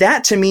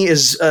that to me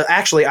is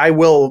actually, I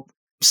will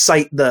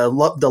cite the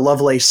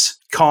Lovelace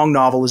Kong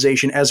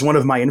novelization as one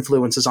of my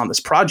influences on this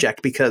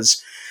project,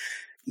 because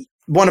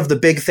one of the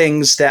big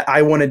things that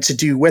I wanted to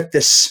do with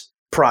this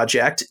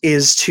project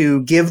is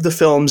to give the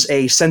films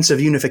a sense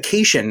of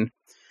unification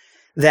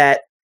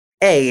that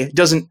A,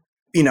 doesn't,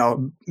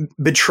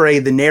 betray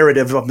the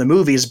narrative of the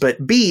movies,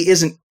 but B,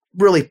 isn't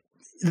really,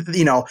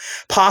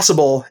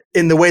 possible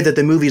in the way that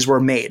the movies were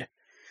made,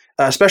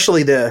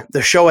 especially the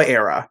Showa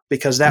era,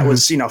 because that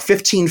was,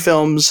 15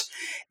 films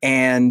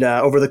and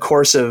over the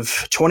course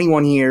of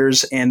 21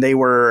 years. And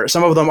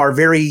some of them are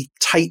very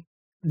tight,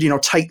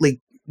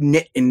 tightly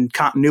knit in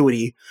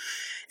continuity.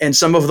 And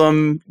some of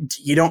them,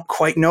 you don't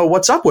quite know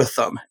what's up with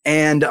them.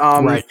 And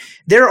Right.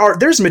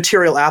 there's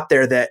material out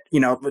there that,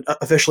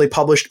 officially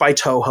published by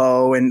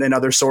Toho and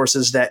other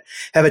sources that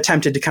have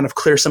attempted to kind of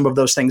clear some of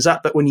those things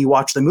up. But when you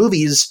watch the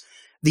movies,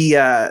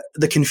 the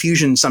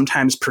confusion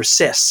sometimes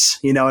persists.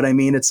 You know what I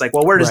mean? It's like,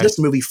 well, where does this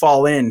movie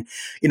fall in?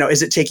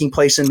 Is it taking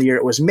place in the year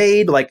it was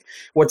made? Like,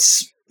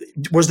 was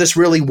this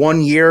really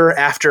 1 year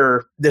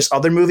after this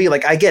other movie?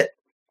 Like, I get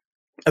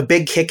a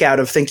big kick out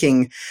of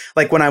thinking,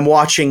 like, when I'm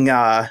watching,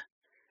 I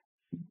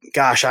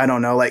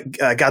don't know, like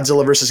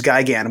Godzilla versus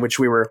Gigan, which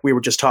we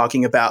were just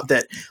talking about,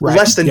 that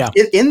less than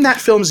in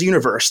that film's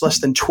universe, less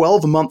than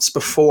 12 months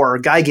before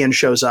Gigan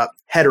shows up,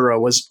 Hetero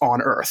was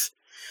on Earth,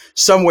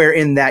 somewhere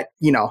in that,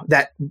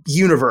 that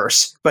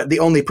universe. But the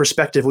only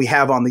perspective we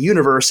have on the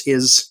universe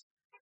is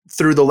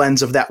through the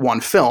lens of that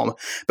one film,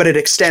 but it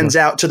extends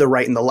out to the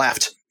right and the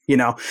left.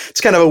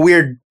 It's kind of a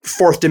weird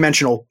fourth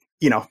dimensional,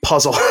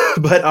 puzzle,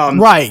 but,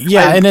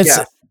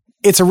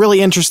 it's a really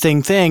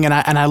interesting thing. And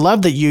I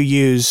love that you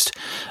used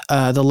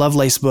the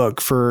Lovelace book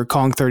for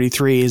Kong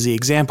 33 as the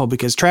example,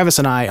 because Travis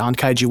and I on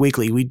Kaiju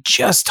Weekly, we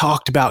just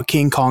talked about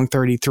King Kong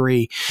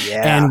 33.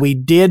 Yeah. And we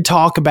did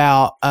talk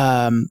about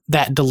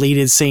that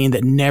deleted scene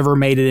that never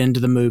made it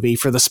into the movie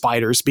for the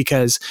spiders,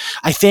 because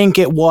I think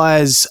it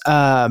was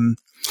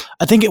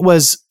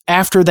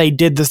after they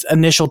did the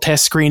initial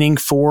test screening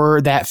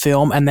for that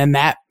film, and then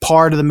that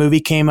part of the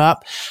movie came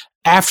up.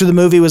 After the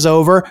movie was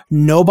over,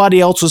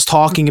 nobody else was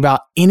talking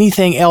about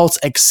anything else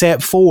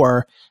except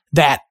for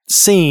that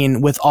scene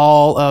with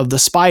all of the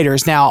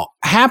spiders. Now,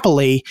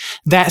 happily,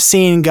 that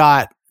scene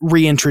got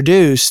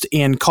reintroduced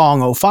in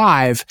Kong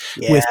 05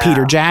 with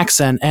Peter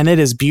Jackson, and it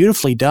is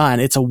beautifully done.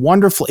 It's a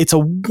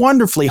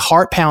wonderfully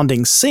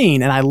heart-pounding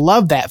scene, and I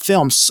love that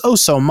film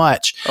so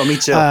much. Oh, me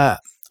too.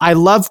 I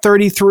love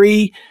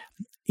 33.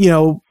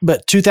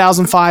 But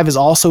 2005 is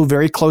also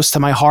very close to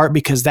my heart,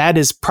 because that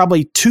is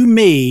probably, to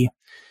me,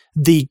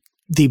 the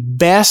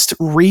best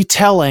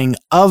retelling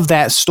of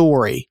that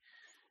story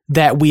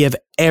that we have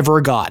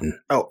ever gotten.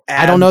 Oh,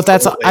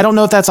 absolutely. I don't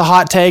know if that's a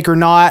hot take or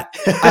not.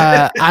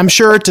 I'm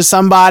sure to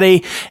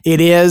somebody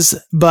it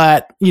is,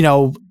 but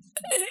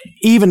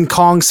even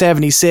Kong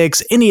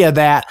 76, any of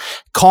that,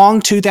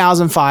 Kong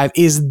 2005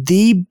 is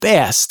the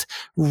best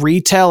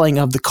retelling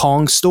of the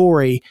Kong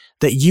story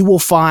that you will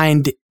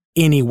find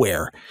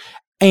anywhere.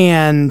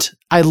 And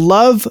I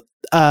love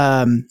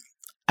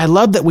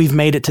that we've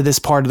made it to this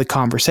part of the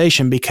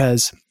conversation,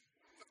 because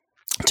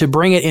to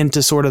bring it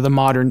into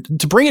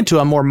to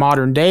a more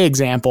modern day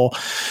example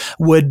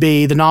would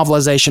be the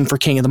novelization for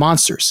King of the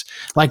Monsters.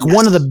 Like,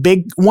 one of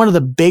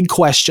the big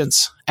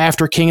questions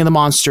after King of the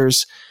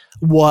Monsters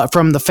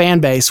from the fan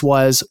base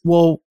was,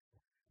 well,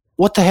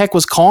 what the heck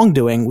was Kong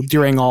doing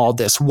during all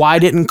this? Why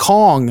didn't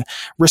Kong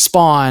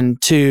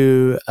respond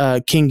to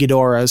King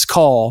Ghidorah's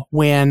call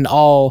when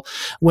all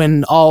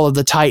of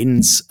the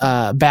Titans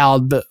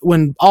bowed, but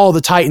when all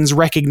the Titans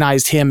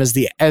recognized him as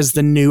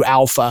the new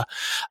alpha?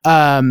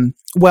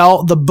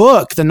 Well, the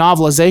book, the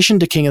novelization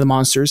to King of the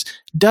Monsters,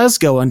 does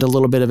go into a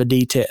little bit of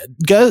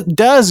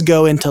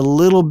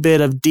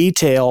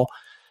detail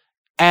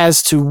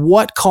as to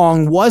what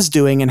Kong was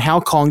doing and how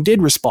Kong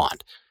did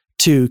respond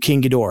to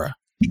King Ghidorah.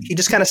 He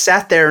just kind of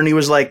sat there and he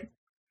was like,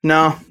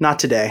 no, not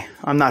today.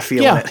 I'm not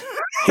feeling it.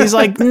 He's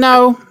like,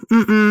 no,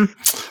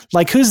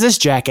 like, who's this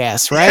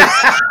jackass, right?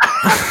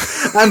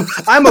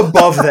 I'm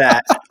above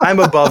that.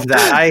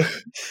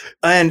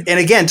 And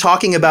again,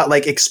 talking about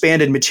like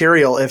expanded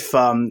material, if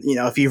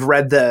you've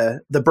read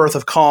the Birth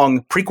of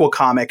Kong prequel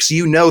comics,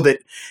 that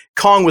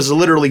Kong was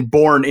literally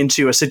born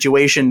into a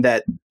situation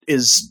that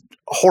is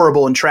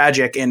horrible and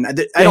tragic. And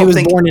he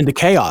was born into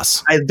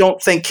chaos. I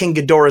don't think King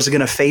Ghidorah is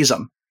going to phase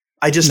him.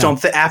 I just don't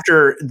think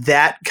after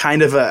that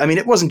kind of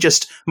it wasn't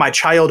just my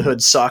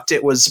childhood sucked.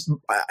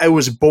 I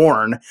was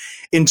born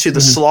into the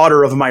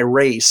slaughter of my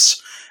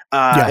race.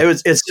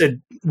 It's a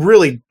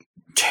really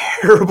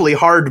terribly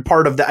hard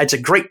part of that. It's a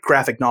great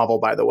graphic novel,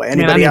 by the way.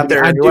 Anybody out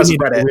there who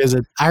hasn't read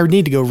it, I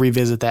need to go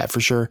revisit that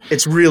for sure.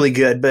 It's really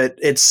good, but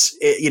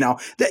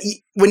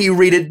when you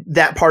read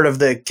that part of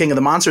the King of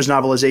the Monsters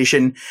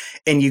novelization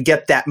and you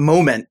get that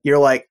moment, you're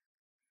like,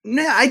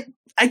 nah,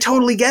 I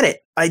totally get it.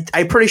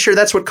 I'm pretty sure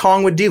that's what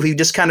Kong would do. He'd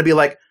just kind of be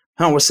like,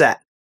 oh, what's that?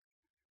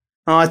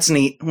 Oh, that's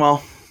neat.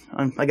 Well,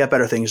 I got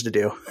better things to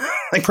do.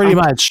 Like, pretty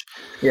much.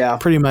 Yeah.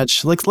 Pretty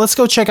much. Let's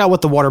go check out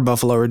what the water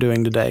buffalo are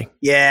doing today.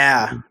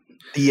 Yeah.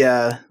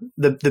 The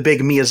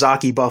big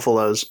Miyazaki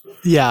buffaloes.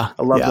 Yeah.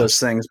 I love those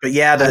things. But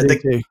yeah,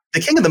 the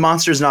King of the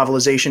Monsters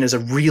novelization is a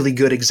really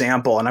good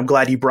example. And I'm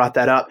glad you brought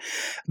that up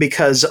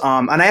because,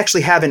 and I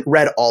actually haven't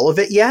read all of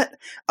it yet.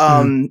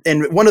 And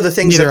one of the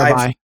things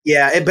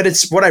but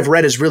it's what I've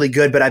read is really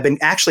good, but I've been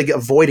actually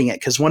avoiding it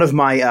because one of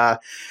my,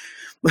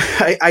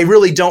 I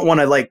really don't want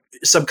to like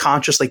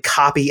subconsciously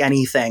copy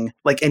anything,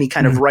 like any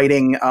kind of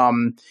writing,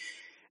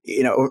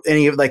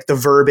 any of like the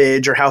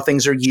verbiage or how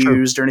things are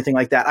used or anything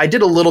like that. I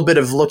did a little bit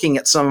of looking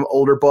at some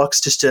older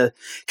books just to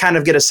kind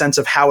of get a sense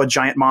of how a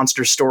giant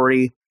monster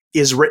story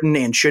is written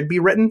and should be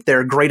written. There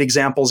are great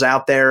examples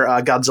out there,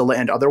 Godzilla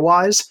and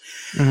otherwise.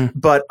 Mm-hmm.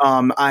 But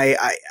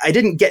I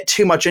didn't get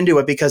too much into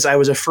it because I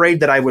was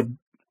afraid that I would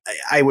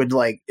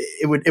like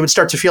it would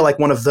start to feel like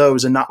one of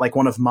those and not like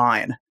one of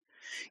mine.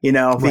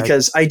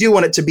 Because I do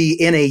want it to be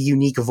in a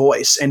unique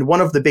voice. And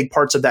one of the big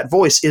parts of that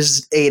voice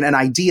is an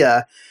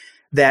idea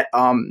that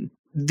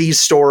these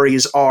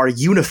stories are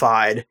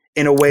unified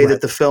in a way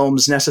that the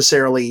films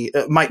necessarily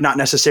might not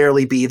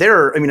necessarily be.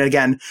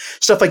 Again,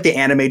 stuff like the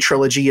anime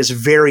trilogy is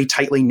very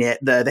tightly knit.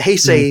 The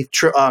Heisei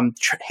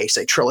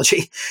Heisei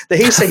trilogy, the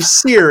Heisei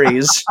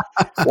series,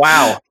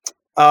 wow,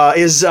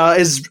 is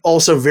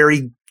also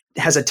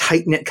has a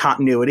tight knit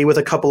continuity with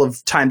a couple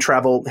of time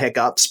travel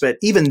hiccups, but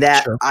even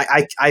that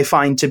I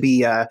find to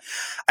be I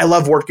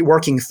love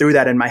working through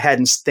that in my head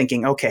and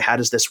thinking, okay, how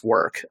does this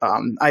work?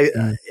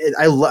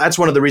 That's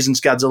one of the reasons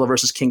Godzilla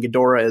versus King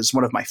Ghidorah is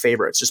one of my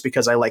favorites, just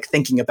because I like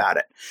thinking about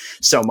it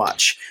so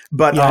much.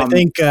 But I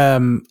think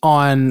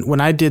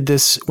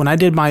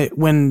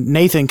when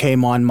Nathan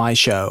came on my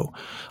show,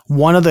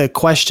 one of the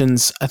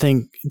questions I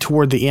think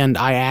toward the end,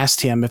 I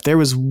asked him if there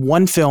was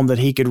one film that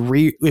he could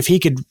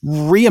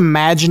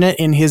reimagine it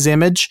in his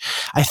image.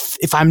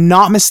 If I'm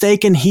not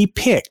mistaken, he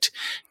picked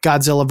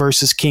Godzilla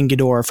versus King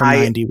Ghidorah from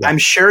 91. I'm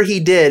sure he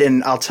did,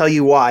 and I'll tell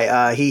you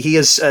why. He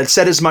has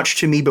said as much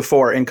to me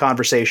before in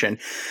conversation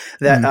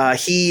that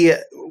he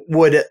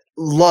would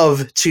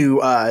love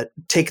to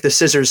take the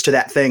scissors to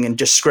that thing and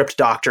just script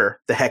doctor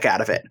the heck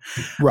out of it.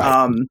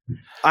 Right.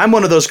 I'm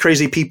one of those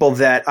crazy people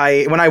that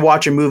when I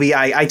watch a movie,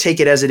 I take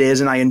it as it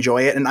is and I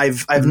enjoy it. And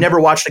I've never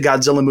watched a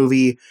Godzilla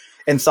movie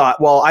and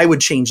thought, well, I would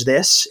change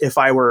this if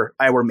I were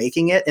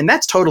making it. And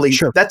that's totally,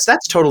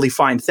 that's totally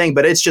fine thing,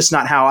 but it's just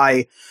not how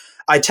I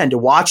tend to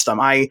watch them.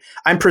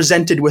 I'm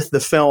presented with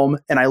the film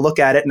and I look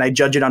at it and I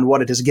judge it on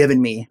what it has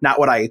given me, not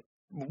what I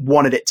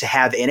wanted it to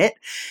have in it,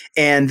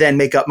 and then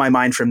make up my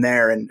mind from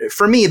there. And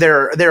for me,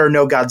 there are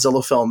no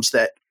Godzilla films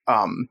that,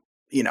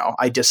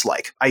 I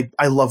dislike.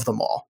 I love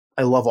them all.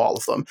 I love all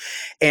of them.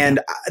 And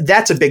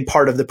that's a big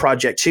part of the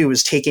project too,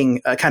 is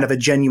taking a kind of a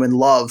genuine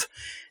love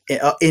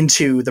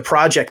into the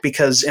project,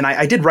 because, and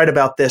I did write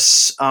about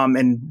this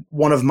in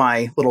one of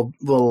my little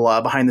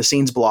behind the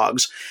scenes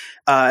blogs.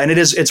 And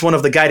it's one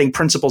of the guiding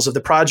principles of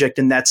the project.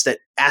 And that's that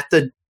at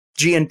the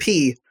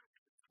GNP,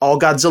 all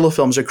Godzilla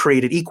films are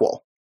created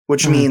equal,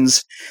 which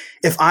means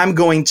if I'm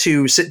going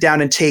to sit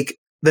down and take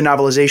the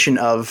novelization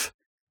of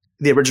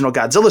the original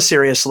Godzilla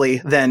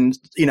seriously, then,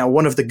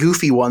 one of the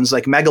goofy ones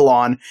like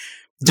Megalon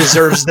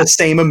deserves the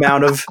same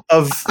amount of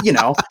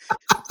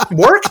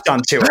work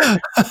done to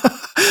it.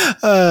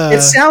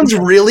 It sounds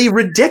really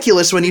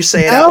ridiculous when you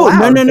say it out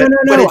loud. No.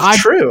 But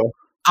it's true.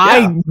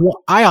 I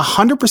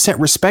 100%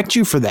 respect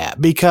you for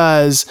that,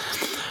 because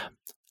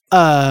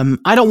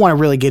I don't want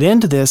to really get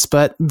into this,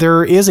 but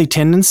there is a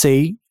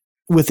tendency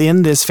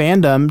within this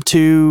fandom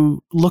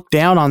to look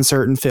down on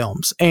certain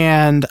films.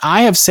 And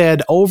I have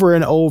said over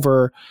and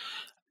over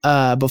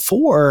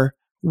before,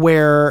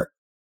 where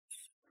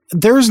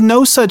there's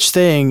no such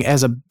thing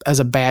as a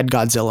bad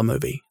Godzilla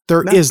movie.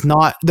 There is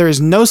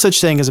no such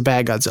thing as a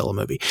bad Godzilla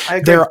movie.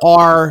 There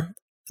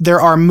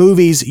are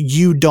movies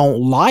you don't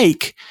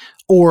like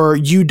or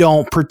you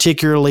don't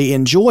particularly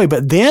enjoy,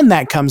 but then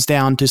that comes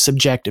down to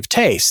subjective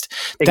taste.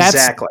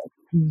 Exactly.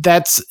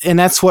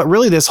 That's what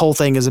really this whole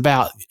thing is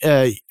about,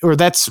 or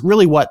that's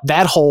really what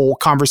that whole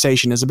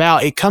conversation is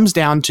about. It comes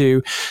down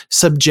to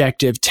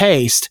subjective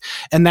taste.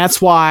 And that's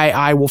why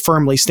I will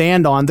firmly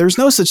stand on there's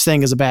no such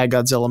thing as a bad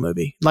Godzilla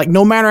movie. Like,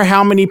 no matter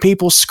how many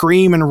people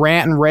scream and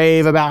rant and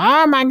rave about,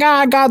 oh my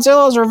God,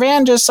 Godzilla's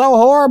Revenge is so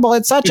horrible,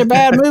 it's such a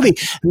bad movie.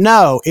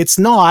 No, it's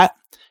not.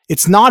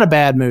 It's not a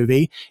bad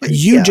movie.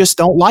 You just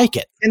don't like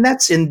it. And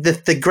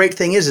the great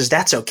thing is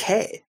that's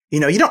okay. You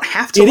don't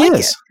have to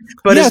like it,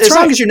 but as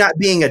long as you're not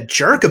being a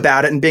jerk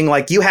about it and being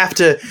like, you have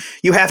to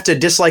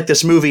dislike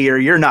this movie or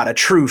you're not a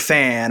true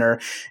fan, or,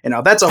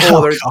 that's a whole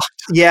other,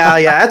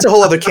 that's a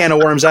whole other can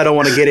of worms I don't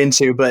want to get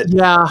into, but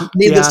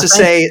needless to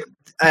say,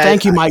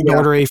 thank you, Mike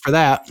Doherty, for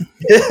that.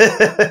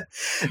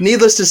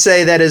 Needless to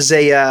say, that is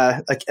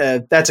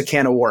that's a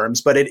can of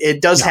worms, but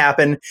it does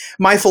happen.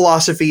 My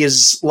philosophy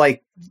is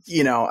like,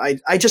 I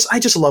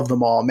just love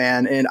them all,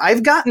 man. And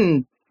I've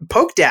gotten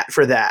poked at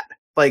for that.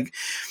 Like,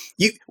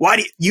 why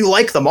do you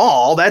like them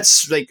all?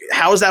 That's like,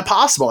 how is that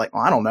possible? Like,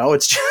 well, I don't know.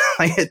 It's just,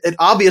 it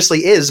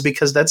obviously is,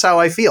 because that's how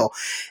I feel.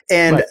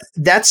 And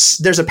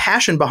there's a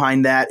passion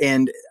behind that.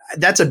 And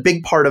that's a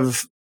big part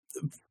of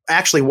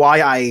actually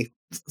why I,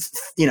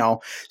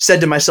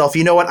 said to myself,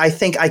 you know what, I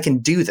think I can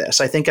do this.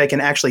 I think I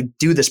can actually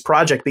do this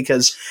project,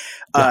 because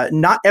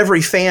not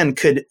every fan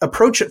could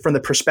approach it from the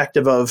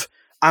perspective of,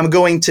 I'm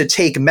going to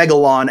take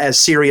Megalon as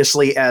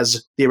seriously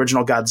as the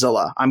original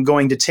Godzilla. I'm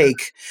going to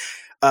take,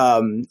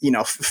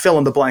 fill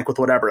in the blank with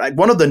whatever.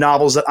 One of the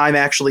novels that I'm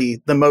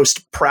actually the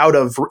most proud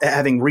of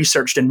having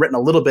researched and written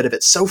a little bit of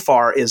it so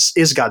far is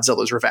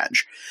Godzilla's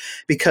Revenge,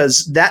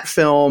 because that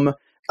film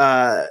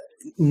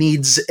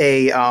needs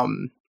a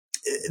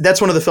that's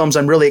one of the films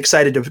I'm really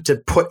excited to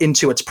put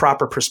into its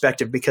proper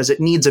perspective, because it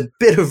needs a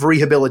bit of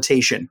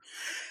rehabilitation.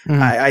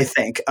 I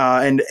think.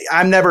 And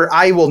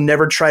I will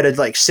never try to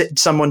like sit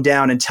someone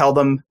down and tell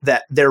them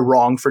that they're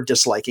wrong for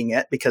disliking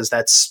it, because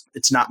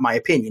it's not my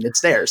opinion.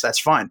 It's theirs. That's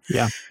fine.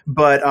 Yeah.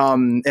 But,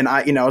 and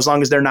I, as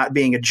long as they're not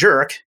being a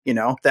jerk,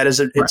 that is,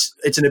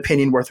 it's an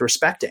opinion worth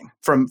respecting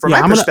from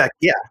my perspective.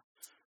 Yeah.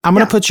 I'm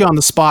going to put you on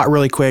the spot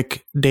really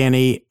quick,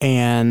 Danny,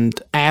 and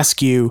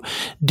ask you,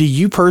 do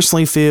you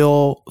personally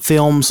feel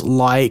films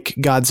like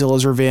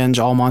Godzilla's Revenge,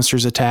 All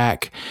Monsters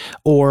Attack,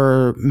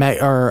 or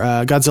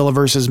Godzilla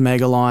versus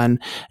Megalon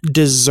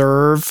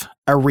deserve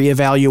a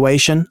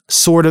reevaluation,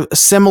 sort of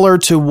similar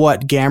to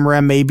what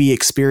Gamera may be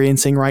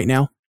experiencing right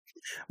now?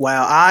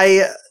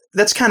 Wow.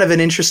 That's kind of an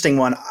interesting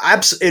one.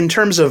 In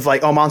terms of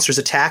like All Monsters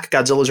Attack,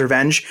 Godzilla's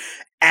Revenge,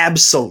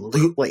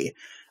 absolutely.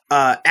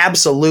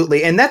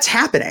 Absolutely. And that's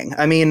happening.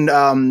 I mean,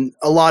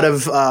 a lot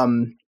of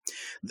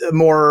the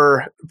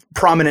more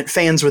prominent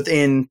fans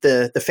within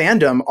the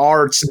fandom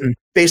are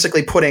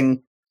basically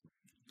putting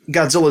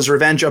Godzilla's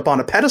Revenge up on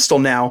a pedestal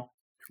now.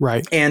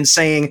 Right. And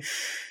saying,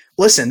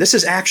 listen, this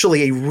is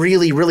actually a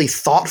really, really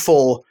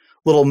thoughtful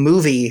little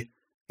movie.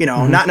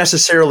 Not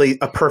necessarily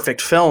a perfect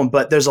film,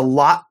 but there's a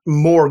lot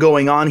more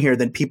going on here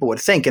than people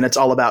would think. And it's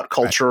all about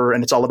culture,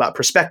 and it's all about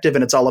perspective,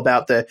 and it's all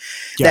about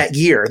that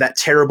year, that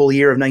terrible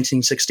year of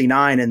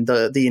 1969, and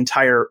the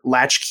entire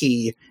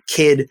latchkey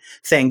kid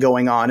thing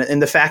going on.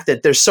 And the fact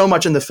that there's so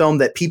much in the film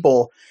that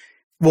people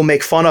will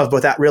make fun of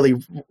without really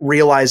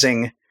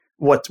realizing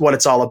what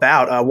it's all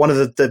about. One of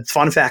the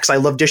fun facts I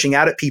love dishing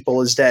out at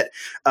people is that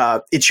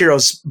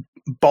Ichiro's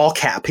ball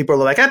cap, people are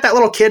like, "Got that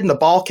little kid in the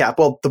ball cap."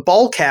 Well, the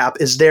ball cap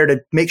is there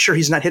to make sure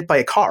he's not hit by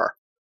a car.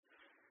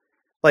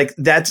 Like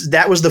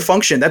that was the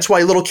function. That's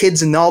why little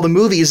kids in all the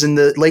movies in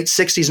the late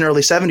 60s and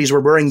early 70s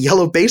were wearing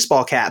yellow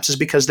baseball caps, is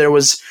because there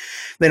was,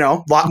 a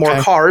lot more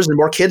cars and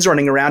more kids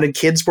running around, and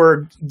kids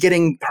were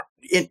getting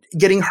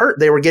hurt.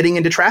 They were getting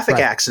into traffic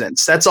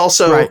accidents. That's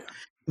also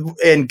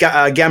in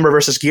Gamera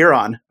versus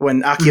Giron,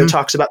 when Akio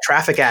talks about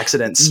traffic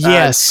accidents.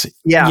 Yes.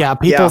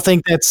 People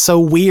think that's so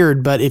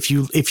weird, but if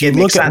you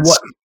look at what,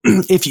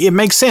 if it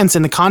makes sense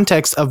in the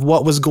context of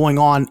what was going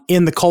on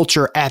in the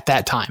culture at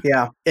that time.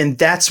 Yeah. And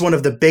that's one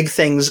of the big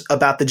things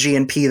about the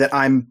GNP that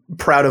I'm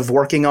proud of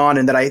working on,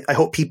 and that I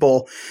hope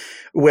people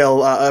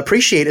will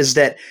appreciate, is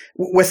that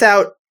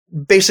without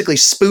basically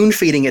spoon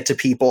feeding it to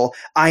people,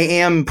 I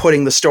am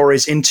putting the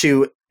stories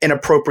into an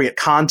appropriate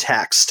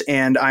context,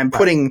 and I'm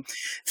putting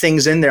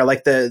things in there,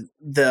 like the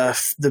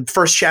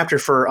first chapter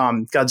for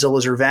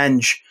Godzilla's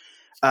Revenge.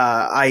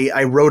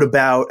 I wrote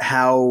about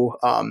how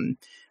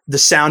the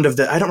sound of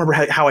I don't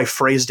remember how I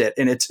phrased it,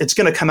 and it's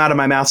going to come out of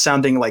my mouth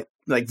sounding like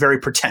very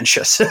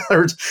pretentious,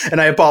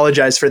 and I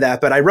apologize for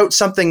that. But I wrote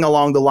something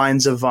along the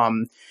lines of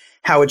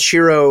how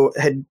Ichiro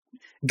had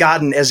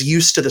gotten as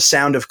used to the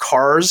sound of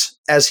cars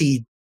as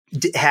he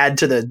had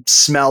to the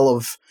smell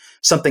of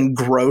something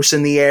gross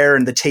in the air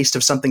and the taste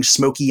of something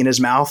smoky in his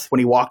mouth when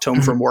he walked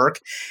home from work.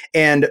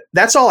 And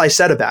that's all I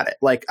said about it.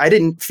 Like, I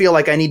didn't feel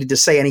like I needed to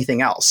say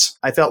anything else.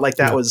 I felt like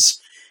that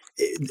was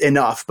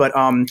enough, but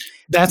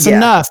that's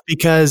enough,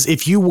 because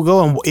if you will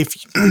go and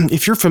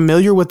if you're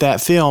familiar with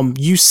that film,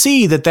 you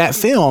see that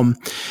film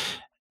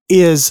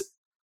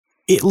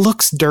it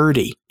looks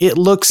dirty.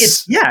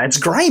 It's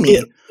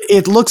grimy.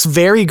 It looks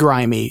very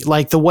grimy,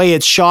 like the way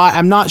it's shot.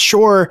 I'm not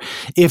sure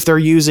if they're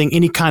using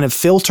any kind of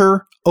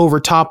filter over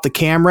top the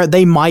camera.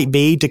 They might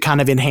be, to kind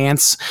of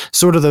enhance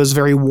sort of those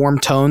very warm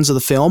tones of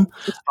the film.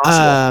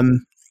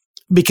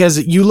 Because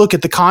you look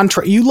at the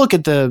contrast,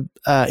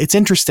 it's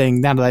interesting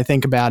now that I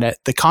think about it,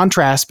 the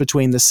contrast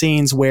between the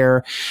scenes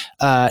where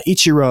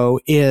Ichiro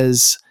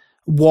is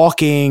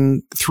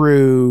walking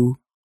through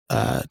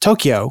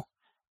Tokyo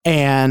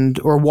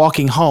or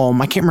walking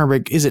home. I can't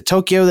remember. Is it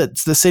Tokyo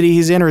that's the city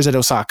he's in, or is it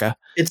Osaka?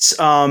 It's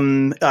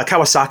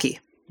Kawasaki.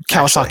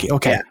 Kawasaki. Actually.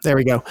 Okay. Yeah. There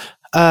we go.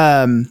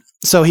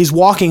 So he's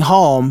walking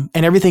home,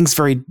 and everything's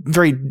very,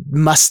 very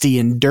musty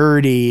and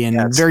dirty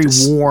and very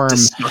warm.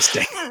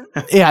 Disgusting.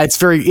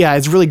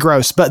 It's really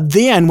gross. But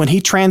then when he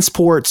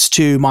transports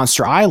to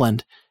Monster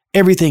Island,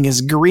 everything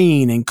is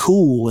green and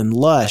cool and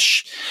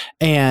lush.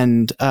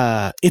 And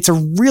it's a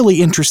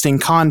really interesting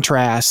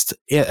contrast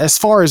as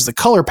far as the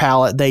color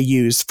palette they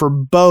use for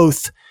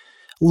both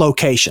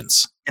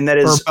locations. And that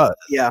is,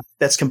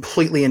 that's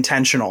completely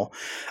intentional,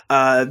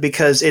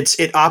 because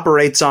it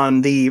operates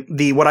on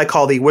the what I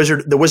call the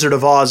Wizard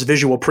of Oz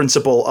visual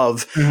principle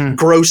of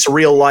gross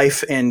real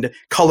life and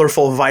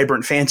colorful,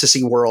 vibrant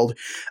fantasy world.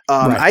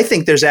 I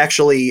think there's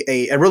actually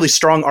a really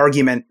strong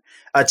argument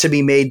to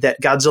be made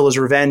that Godzilla's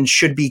Revenge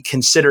should be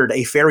considered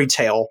a fairy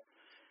tale.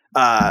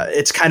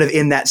 It's kind of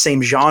in that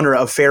same genre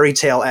of fairy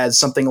tale as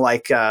something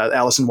like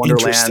Alice in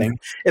Wonderland.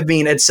 I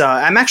mean, it's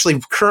I'm actually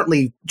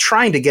currently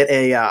trying to get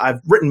I've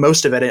written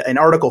most of it, an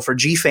article for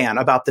GFan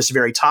about this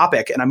very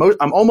topic, and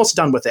I'm almost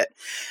done with it.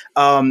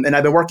 And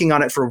I've been working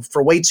on it for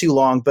way too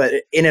long. But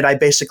in it,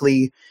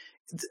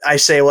 I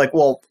say, like,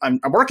 well, I'm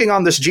working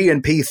on this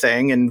GNP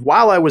thing, and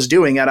while I was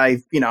doing it,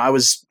 I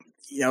was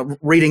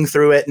reading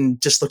through it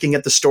and just looking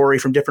at the story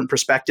from different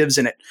perspectives,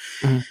 and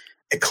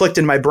it clicked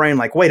in my brain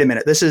like, wait a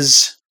minute, this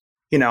is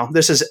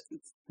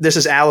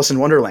Alice in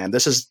Wonderland.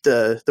 This is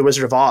the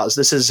Wizard of Oz.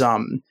 This is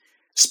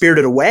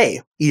Spirited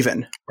Away,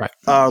 even. Right.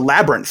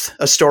 Labyrinth,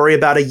 a story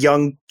about a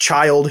young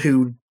child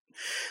who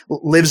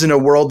lives in a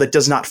world that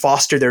does not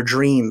foster their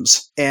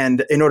dreams.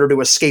 And in order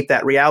to escape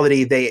that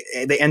reality, they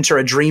enter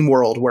a dream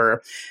world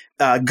where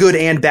good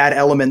and bad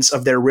elements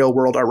of their real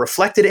world are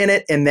reflected in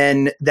it. And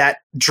then that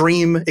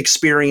dream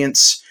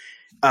experience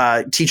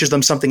teaches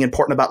them something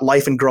important about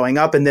life and growing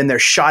up. And then they're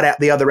shot at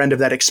the other end of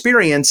that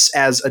experience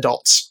as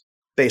adults,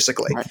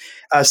 basically.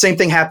 Right. Same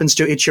thing happens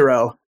to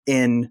Ichiro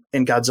in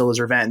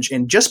Godzilla's Revenge.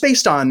 And just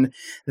based on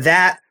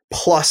that,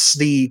 plus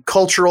the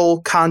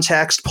cultural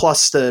context,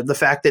 plus the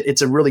fact that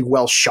it's a really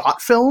well shot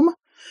film,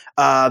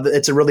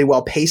 it's a really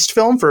well paced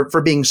film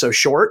for being so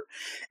short,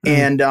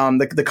 and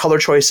the color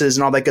choices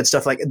and all that good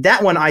stuff, like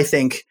that one, I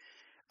think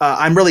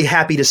I'm really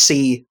happy to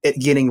see it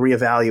getting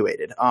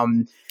reevaluated.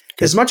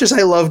 As much as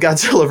I love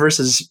Godzilla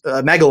versus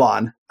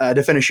Megalon,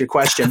 to finish your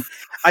question,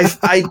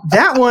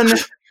 that one,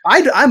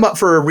 I'm up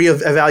for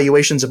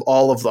reevaluations of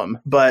all of them,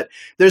 but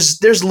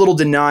there's little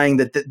denying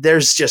that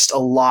there's just a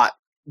lot,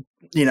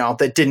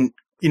 that didn't,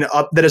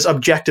 that is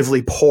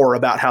objectively poor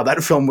about how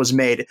that film was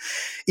made,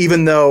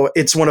 even though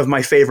it's one of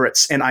my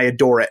favorites and I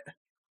adore it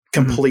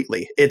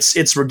completely.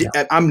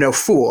 I'm no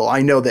fool.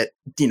 I know that,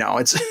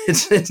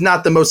 it's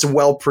not the most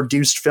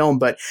well-produced film,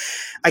 but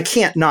I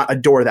can't not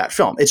adore that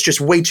film. It's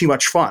just way too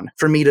much fun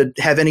for me to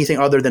have anything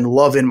other than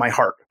love in my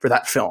heart for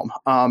that film.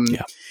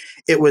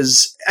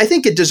 I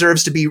think it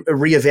deserves to be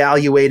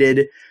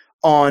reevaluated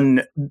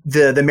on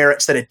the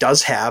merits that it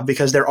does have,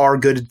 because there are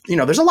good,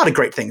 there's a lot of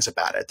great things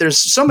about it. There's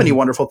so many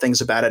wonderful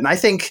things about it. And I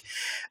think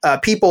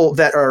people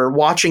that are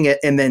watching it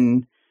and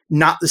then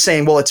not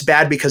saying, well, it's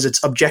bad because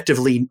it's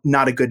objectively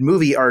not a good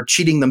movie, are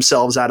cheating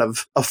themselves out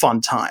of a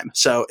fun time.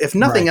 So if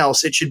nothing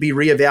else, it should be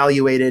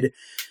reevaluated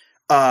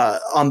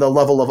on the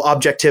level of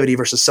objectivity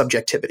versus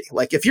subjectivity.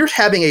 Like if you're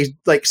having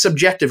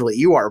subjectively,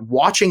 you are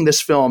watching this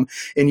film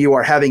and you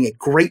are having a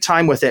great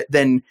time with it,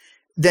 then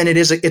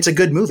it's a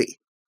good movie.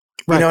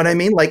 Right. You know what I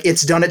mean? Like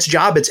it's done its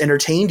job. It's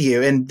entertained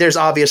you. And there's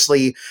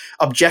obviously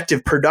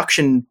objective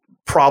production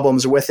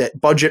problems with it,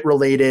 budget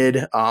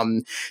related,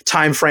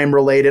 time frame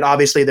related.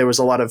 Obviously there was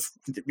a lot of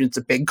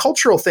big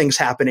cultural things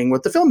happening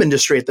with the film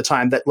industry at the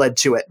time that led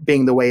to it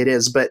being the way it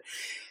is. But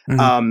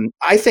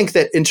I think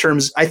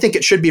that I think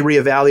it should be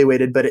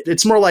reevaluated, but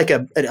it's more like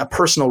a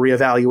personal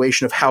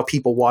reevaluation of how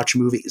people watch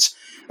movies.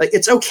 Like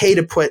it's okay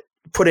to put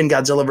in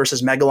Godzilla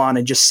versus Megalon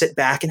and just sit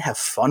back and have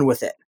fun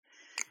with it.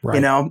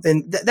 Right.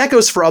 And that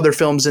goes for other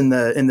films in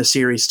the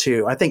series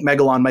too. I think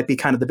Megalon might be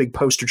kind of the big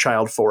poster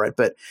child for it,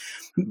 but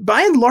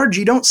by and large,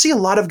 you don't see a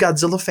lot of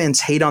Godzilla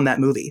fans hate on that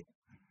movie.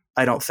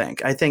 I don't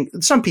think. I think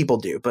some people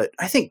do, but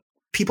I think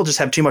people just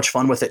have too much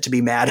fun with it to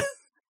be mad,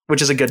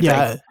 which is a good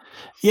thing.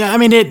 Yeah. I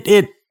mean,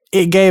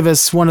 it gave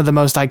us one of the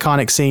most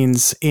iconic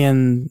scenes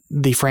in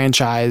the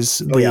franchise,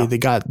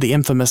 the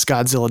infamous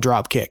Godzilla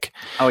dropkick.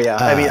 Oh yeah.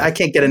 I mean, I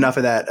can't get enough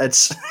of that.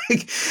 It's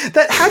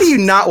that. How do you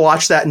not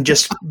watch that and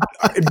just,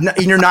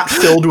 you're not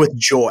filled with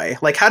joy?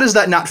 Like, how does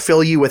that not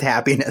fill you with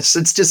happiness?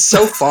 It's just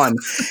so fun.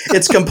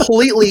 It's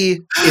completely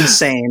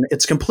insane.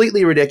 It's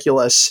completely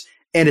ridiculous.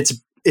 And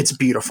it's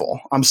beautiful.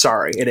 I'm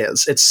sorry. It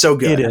is. It's so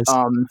good. It is.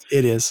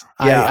 It is.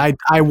 Yeah.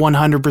 I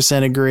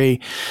 100%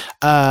 agree.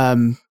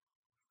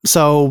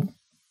 So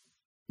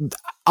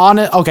on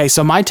it. Okay.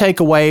 So my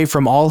takeaway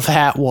from all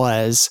that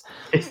was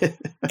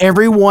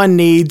everyone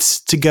needs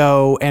to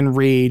go and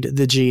read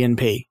the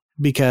GNP,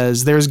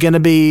 because there's going to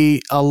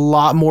be a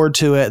lot more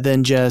to it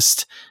than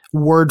just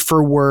word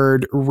for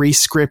word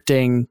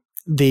rescripting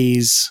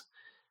these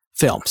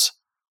films.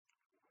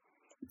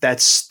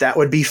 That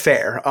would be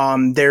fair.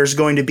 There's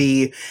going to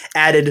be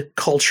added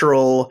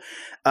cultural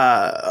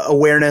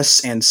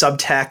awareness and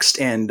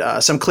subtext and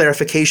some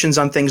clarifications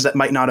on things that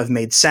might not have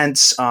made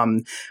sense.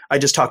 I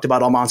just talked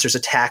about All Monsters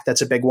Attack.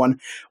 That's a big one.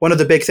 One of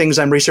the big things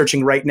I'm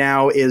researching right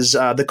now is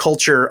the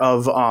culture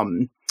of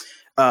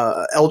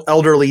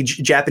elderly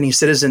Japanese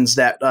citizens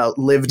that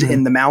lived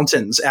in the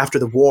mountains after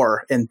the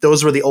war. And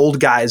those were the old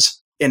guys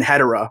in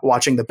Hedera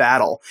watching the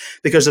battle,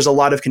 because there's a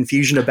lot of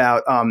confusion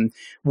about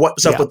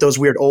what's up with those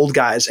weird old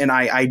guys. And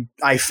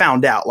I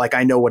found out, like,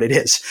 I know what it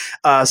is.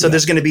 So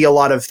there's going to be a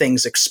lot of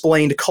things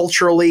explained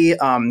culturally.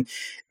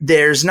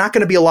 There's not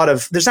going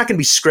to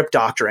be script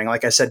doctoring,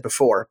 like I said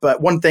before.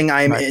 But one thing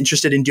I'm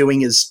interested in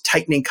doing is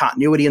tightening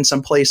continuity in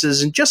some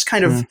places and just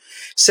kind of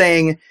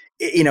saying,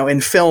 in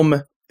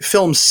film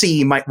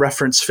C might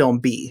reference film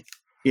B.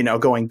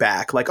 Going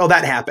back, like, oh,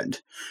 that happened.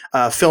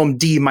 Film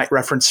D might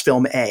reference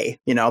film A.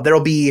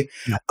 There'll be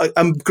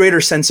a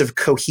greater sense of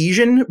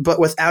cohesion, but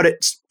without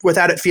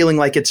it feeling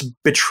like it's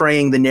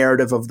betraying the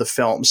narrative of the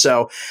film.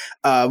 So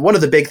one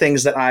of the big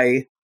things that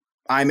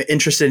I'm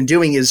interested in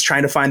doing is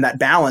trying to find that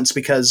balance,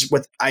 because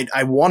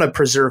I want to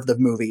preserve the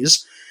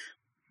movies,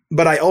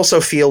 but I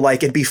also feel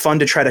like it'd be fun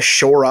to try to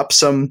shore up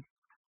some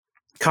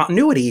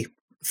continuity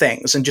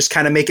things and just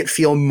kind of make it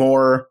feel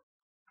more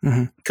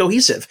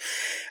cohesive.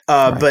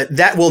 Right. But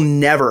that will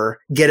never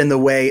get in the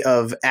way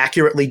of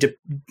accurately,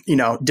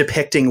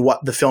 depicting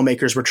what the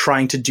filmmakers were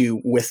trying to do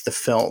with the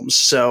films.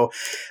 So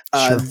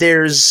Sure.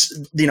 there's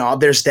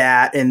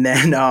that. And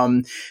then,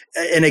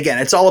 and again,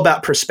 it's all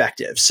about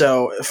perspective.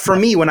 So for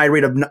me, when I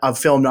read a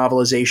film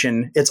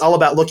novelization, it's all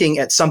about looking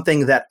at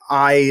something that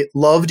I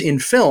loved in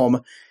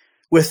film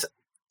with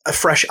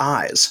fresh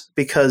eyes,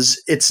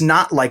 because it's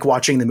not like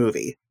watching the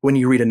movie when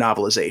you read a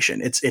novelization.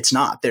 It's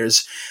not.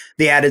 There's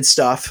the added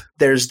stuff.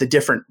 There's the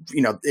different,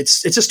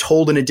 it's just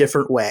told in a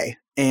different way.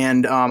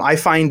 And I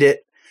find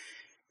it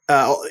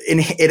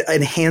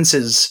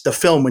enhances the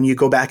film when you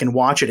go back and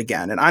watch it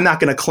again. And I'm not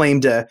going to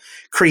claim to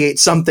create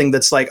something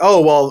that's like,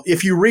 oh, well,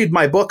 if you read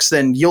my books,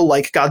 then you'll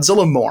like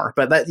Godzilla more.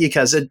 But that,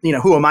 because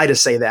who am I to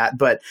say that?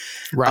 But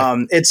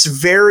right. It's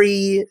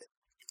very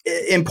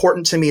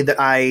important to me that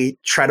I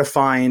try to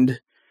find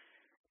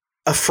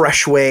a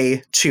fresh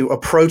way to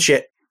approach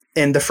it.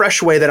 And the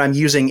fresh way that I'm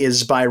using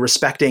is by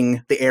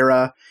respecting the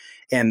era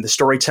and the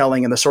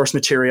storytelling and the source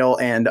material,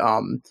 and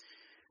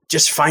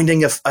just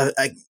finding a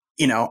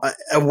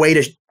way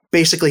to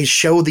basically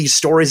show these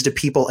stories to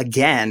people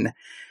again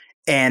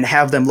and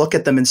have them look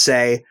at them and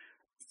say,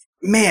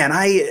 man,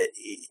 I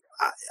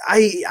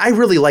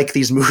really like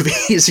these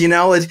movies.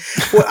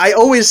 What I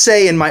always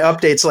say in my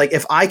updates, like,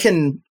 if I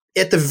can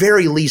at the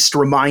very least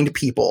remind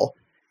people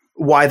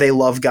why they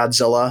love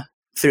Godzilla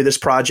through this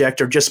project,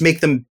 or just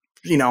make them,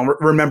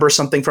 remember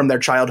something from their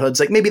childhoods.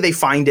 Like, maybe they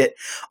find it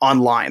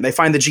online. They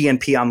find the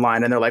GNP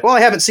online and they're like, well, I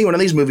haven't seen one of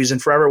these movies in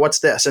forever. What's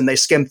this? And they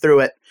skim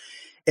through it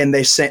and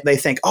they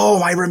think,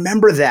 oh, I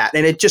remember that.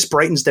 And it just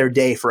brightens their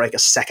day for like a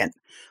second.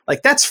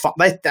 Like, that's fun.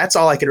 That's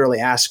all I could really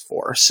ask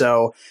for.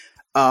 So,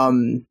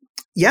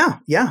 yeah.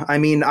 I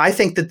mean, I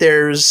think that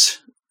there's,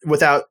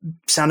 without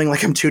sounding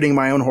like I'm tooting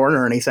my own horn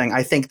or anything,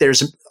 I think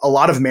there's a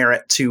lot of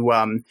merit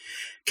to,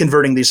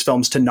 converting these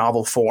films to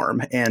novel form.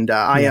 And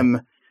I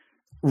am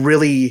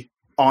really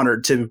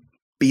honored to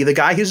be the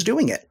guy who's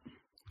doing it.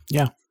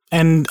 Yeah.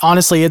 And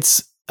honestly,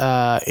 it's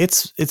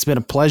been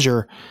a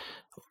pleasure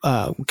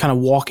kind of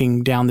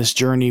walking down this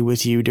journey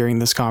with you during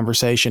this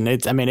conversation.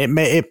 It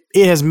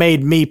has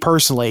made me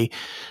personally,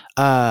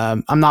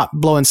 I'm not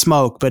blowing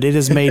smoke, but it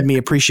has made me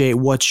appreciate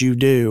what you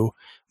do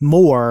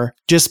more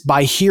just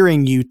by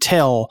hearing you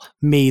tell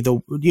me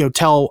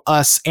tell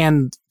us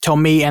and tell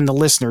me and the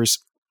listeners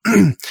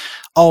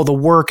all the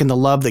work and the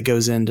love that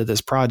goes into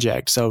this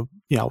project. So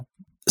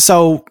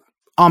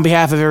on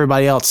behalf of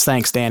everybody else,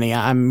 thanks, Danny.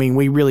 I mean,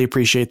 we really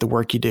appreciate the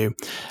work you do.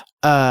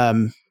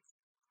 That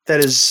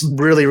is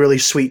really, really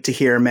sweet to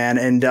hear, man.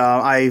 And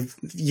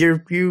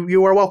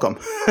you are welcome.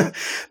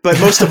 But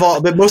most of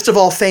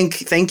all,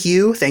 thank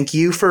you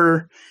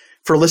for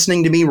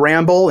listening to me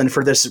ramble, and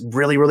for this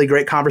really, really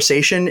great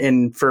conversation,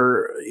 and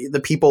for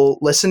the people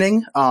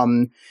listening.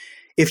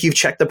 If you've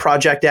checked the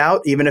project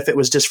out, even if it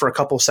was just for a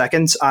couple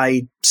seconds,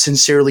 I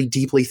sincerely,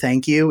 deeply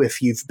thank you.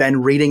 If you've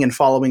been reading and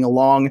following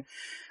along,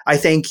 I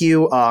thank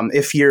you.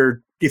 If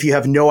you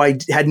have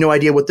had no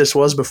idea what this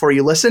was before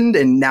you listened,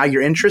 and now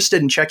you're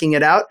interested in checking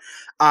it out,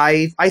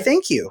 I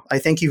thank you. I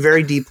thank you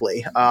very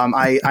deeply.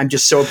 I'm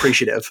just so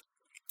appreciative.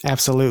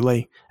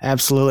 Absolutely.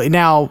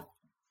 Now,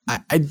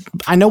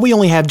 I know we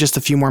only have just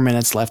a few more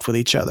minutes left with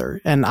each other,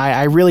 and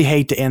I really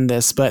hate to end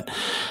this, but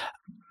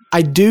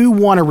I do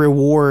want to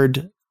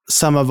reward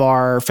some of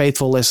our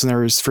faithful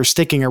listeners for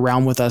sticking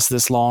around with us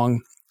this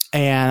long.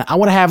 And I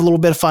want to have a little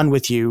bit of fun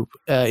with you,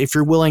 if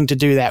you're willing to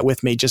do that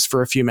with me just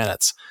for a few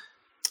minutes.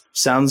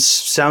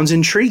 Sounds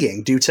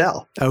intriguing. Do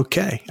tell.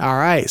 Okay. All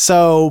right.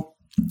 So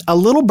a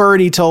little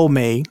birdie told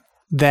me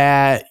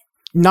that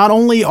not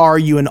only are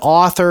you an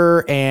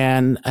author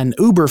and an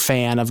uber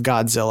fan of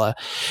Godzilla,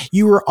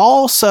 you were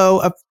also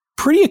a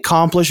pretty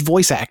accomplished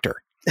voice actor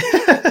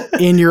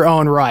in your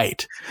own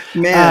right.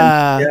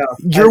 Man,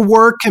 your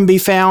work can be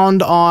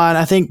found on,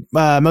 I think,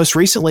 most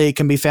recently it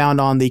can be found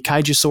on the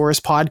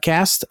Kaijusaurus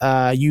podcast.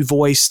 You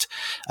voiced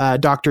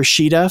Dr.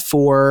 Sheeta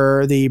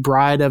for the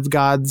Bride of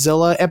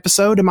Godzilla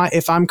episode.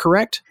 If I'm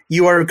correct?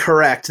 You are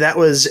correct. That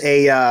was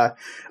a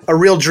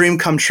real dream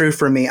come true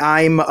for me.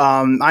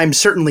 I'm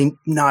certainly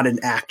not an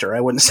actor.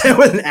 I wouldn't say I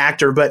was an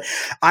actor, but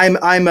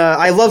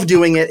I love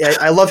doing it.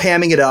 I love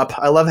hamming it up.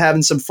 I love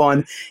having some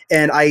fun.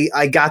 And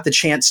I got the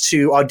chance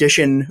to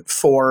audition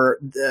for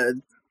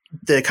the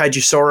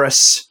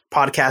Kaijusaurus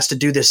podcast to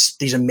do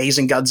these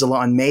amazing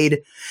Godzilla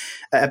Unmade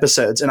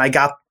episodes. And I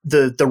got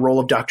the role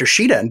of Dr.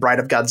 Sheeta in Bride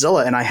of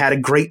Godzilla. And I had a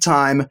great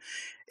time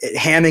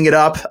hamming it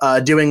up,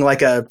 doing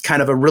like a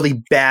kind of a really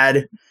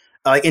bad,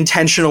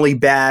 intentionally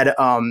bad,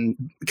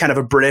 kind of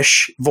a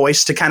British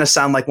voice to kind of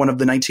sound like one of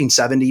the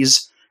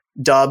 1970s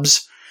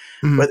dubs.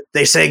 But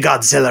they say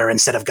Godzilla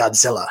instead of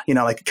Godzilla,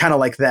 like kind of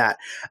like that.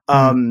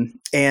 And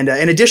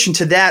in addition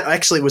to that,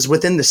 actually, it was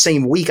within the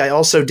same week, I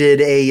also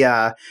did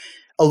a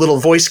little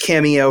voice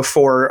cameo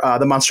for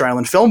the Monster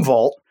Island Film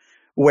Vault,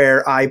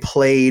 where I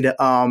played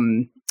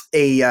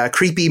a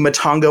creepy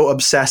Matongo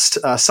obsessed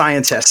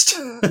scientist.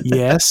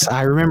 Yes,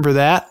 I remember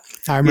that.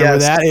 I remember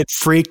that. It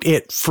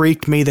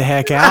freaked me the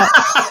heck out.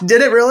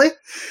 Did it really?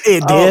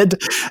 It did.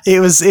 It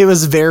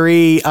was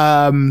very,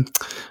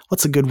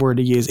 what's a good word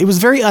to use? It was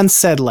very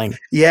unsettling.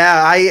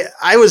 Yeah,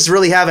 I was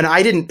really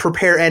I didn't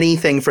prepare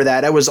anything for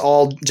that. I was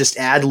all just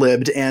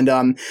ad-libbed, and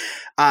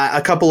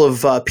a couple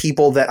of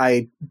people that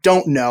I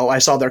don't know, I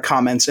saw their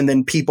comments, and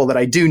then people that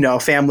I do know,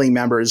 family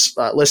members,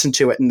 listened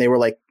to it, and they were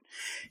like,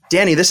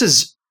 Danny, this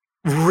is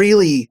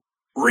really,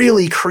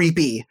 really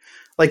creepy.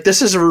 Like,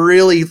 this is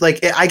really,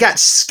 like, I got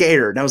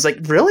scared. And I was like,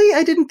 really?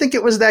 I didn't think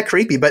it was that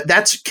creepy. But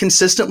that's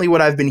consistently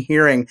what I've been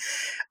hearing,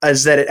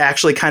 is that it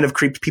actually kind of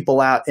creeped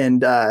people out.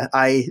 And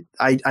I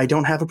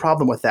don't have a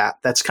problem with that.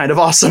 That's kind of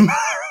awesome.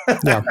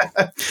 Yeah.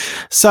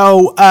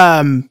 So,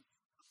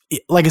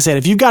 like I said,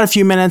 if you've got a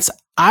few minutes,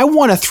 I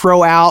want to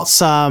throw out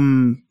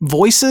some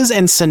voices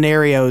and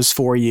scenarios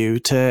for you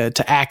to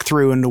act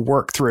through and to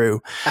work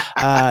through.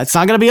 It's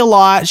not going to be a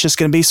lot. It's just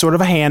going to be sort of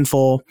a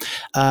handful.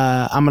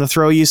 I'm going to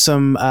throw you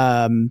some.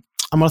 I'm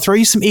going to throw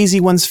you some easy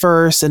ones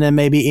first, and then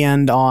maybe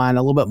end on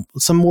a little bit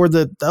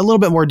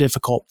more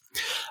difficult.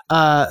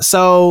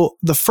 So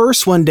the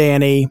first one,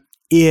 Danny,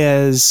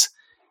 is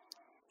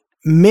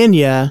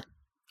Minya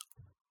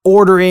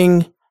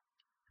ordering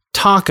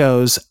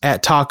tacos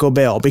at Taco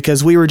Bell,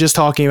 because we were just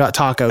talking about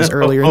tacos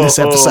earlier in this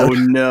episode. Oh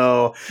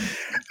no.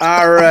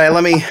 All right,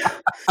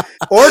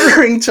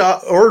 ordering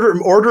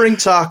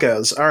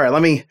tacos. All right,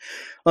 let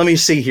me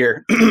see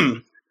here.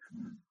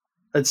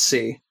 Let's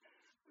see.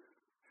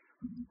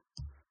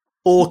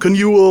 Oh, can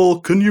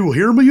you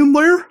hear me in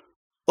there?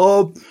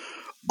 I'm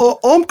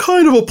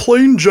kind of a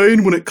plain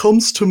Jane when it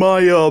comes to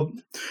my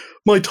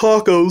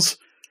tacos.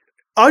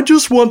 I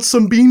just want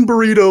some bean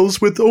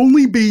burritos with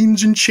only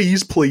beans and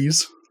cheese,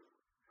 please.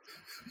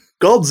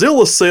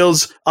 Godzilla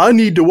says I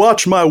need to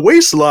watch my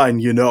waistline,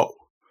 you know.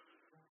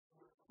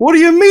 What do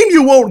you mean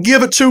you won't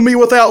give it to me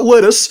without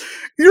lettuce?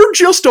 You're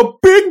just a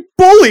big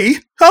bully.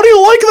 How do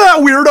you like that,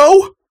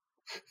 weirdo?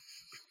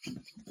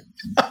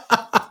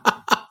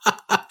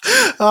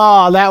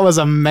 Oh, that was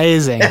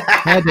amazing.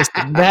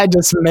 That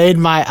just made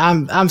my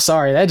I'm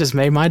sorry, that just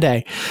made my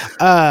day.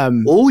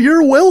 Oh,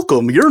 you're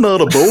welcome. You're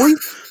not a bully.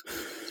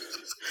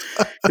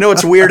 You know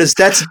what's weird is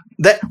that's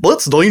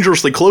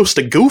dangerously close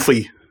to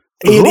Goofy.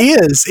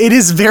 It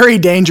is very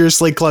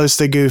dangerously close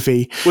to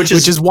Goofy, which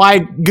is why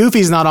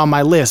Goofy's not on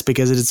my list,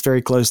 because it is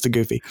very close to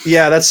Goofy.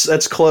 Yeah,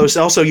 that's close.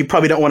 Also, you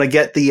probably don't want to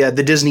get the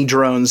Disney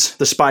drones,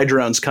 the spy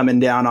drones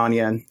coming down on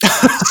you and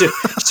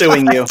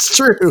suing you.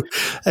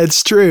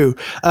 It's true.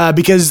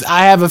 Because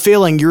I have a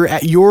feeling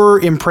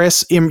your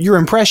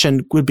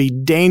impression would be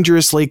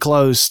dangerously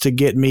close to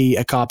get me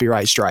a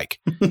copyright strike.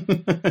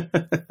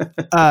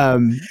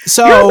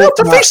 So you're about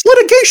to face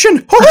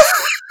litigation.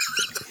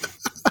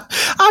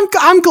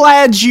 I'm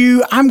glad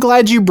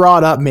you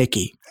brought up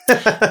Mickey,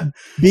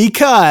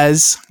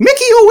 because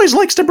Mickey always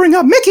likes to bring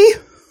up Mickey.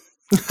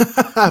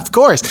 Of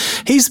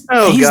course, he's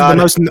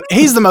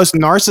the most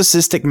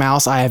narcissistic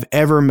mouse I have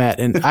ever met,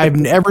 and I've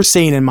never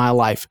seen in my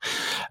life.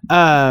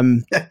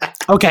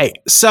 Okay,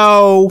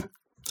 so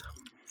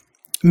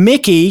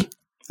Mickey,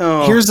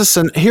 here's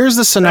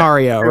the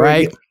scenario,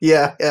 right?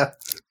 Yeah.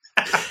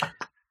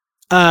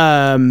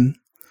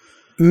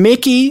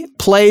 Mickey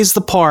plays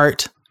the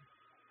part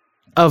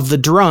of the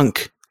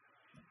drunk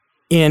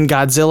in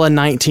Godzilla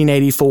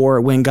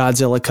 1984 when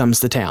Godzilla comes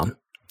to town.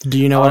 Do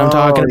you know what I'm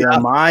talking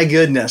about? My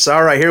goodness.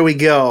 All right, here we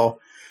go.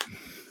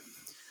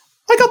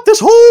 I got this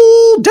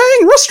whole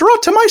dang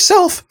restaurant to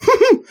myself.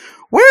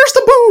 Where's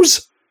the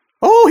booze?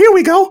 Oh, here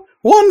we go.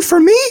 One for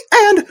me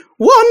and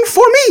one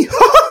for me.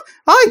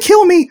 I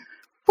kill me.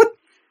 What are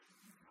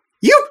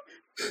you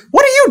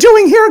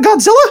doing here,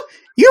 Godzilla?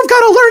 You've got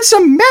to learn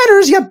some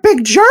manners, you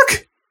big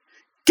jerk.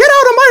 Get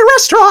out of my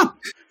restaurant.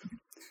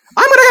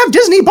 I'm going to have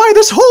Disney buy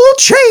this whole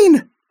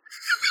chain.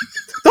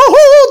 The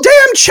whole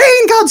damn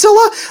chain,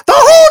 Godzilla. The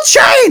whole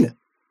chain.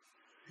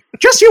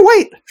 Just you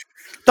wait.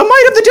 The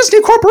might of the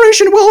Disney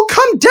Corporation will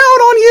come down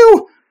on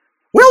you.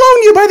 We'll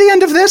own you by the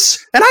end of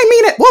this. And I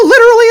mean it. We'll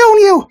literally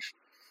own you.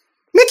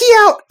 Mickey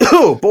out.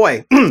 Oh,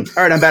 boy. All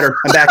right, I'm better.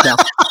 I'm back now.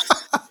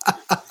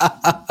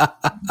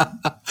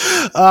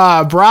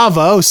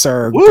 Bravo,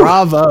 sir. Woo.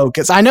 Bravo.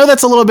 Because I know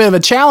that's a little bit of a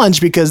challenge,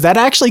 because that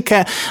actually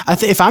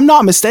if I'm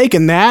not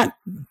mistaken,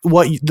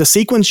 the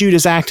sequence you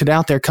just acted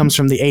out there comes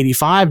from the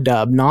 85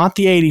 dub, not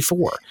the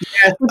 84.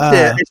 Yeah,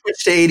 I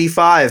switched to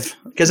 85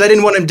 because I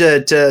didn't want him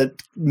to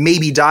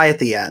maybe die at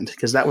the end,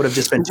 because that would have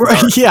just been too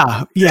hard.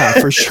 Yeah,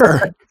 for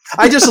sure.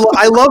 I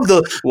love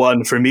the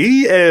one for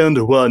me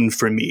and one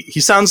for me. He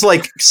sounds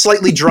like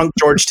slightly drunk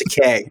George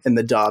Takei in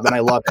the dub, and I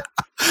love it.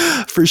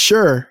 For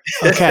sure.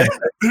 Okay.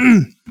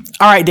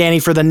 All right, Danny,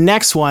 for the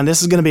next one,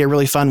 this is going to be a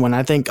really fun one.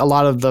 I think a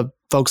lot of the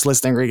folks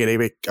listening are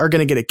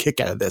going to get a kick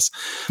out of this.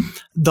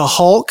 The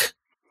Hulk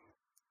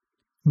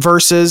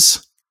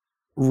versus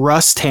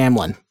Russ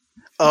Tamlin.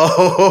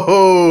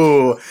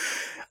 Oh,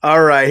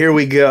 all right, here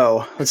we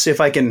go. Let's see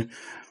if I can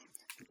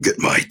get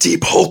my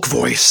deep Hulk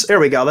voice. There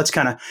we go. That's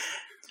kind of...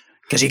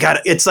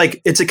 because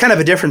it's a kind of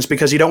a difference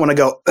because you don't want to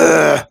go,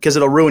 because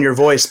it'll ruin your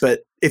voice. But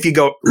if you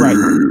go, right,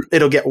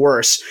 it'll get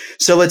worse.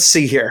 So let's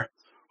see here.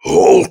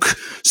 Hulk,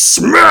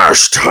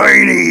 smash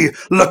tiny,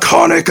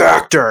 laconic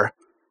actor.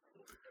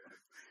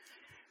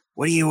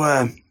 What are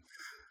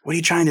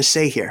you trying to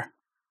say here?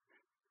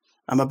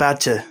 I'm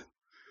about to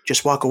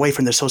just walk away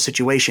from this whole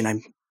situation.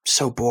 I'm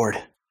so bored.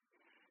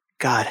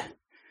 God,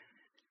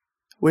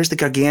 where's the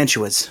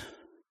Gargantuas?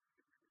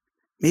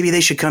 Maybe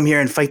they should come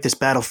here and fight this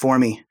battle for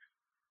me.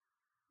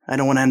 I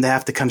don't want them to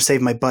have to come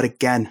save my butt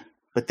again,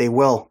 but they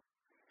will,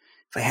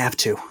 if I have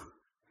to.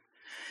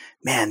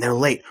 Man, they're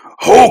late.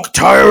 Hulk,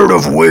 tired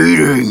of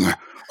waiting.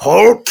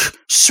 Hulk,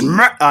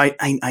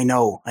 I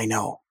know.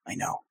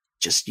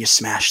 Just, you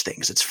smash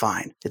things. It's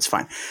fine.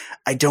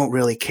 I don't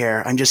really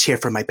care. I'm just here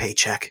for my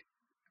paycheck.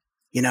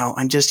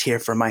 I'm just here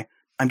for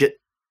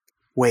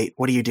wait,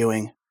 what are you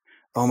doing?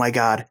 Oh my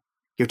God,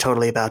 you're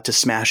totally about to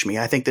smash me.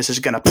 I think this is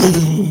gonna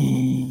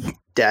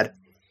dead.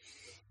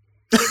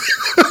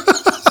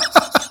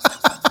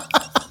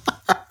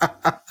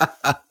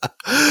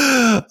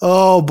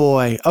 Oh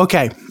boy.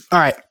 Okay. All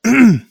right.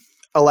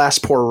 Alas,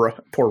 poor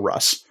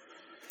Russ.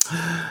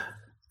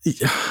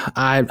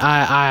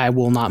 I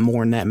will not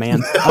mourn that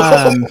man.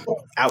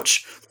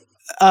 Ouch.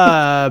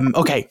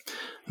 Okay.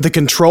 The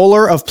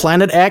controller of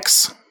Planet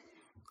X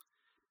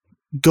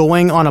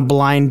going on a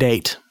blind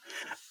date.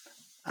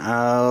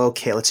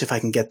 Okay, let's see if I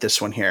can get this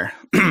one here.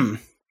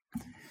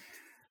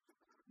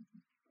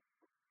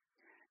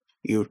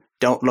 You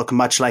don't look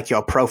much like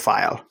your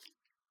profile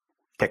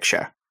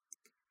picture,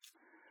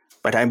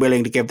 but I'm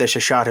willing to give this a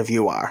shot if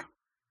you are.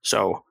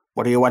 So,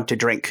 what do you want to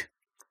drink?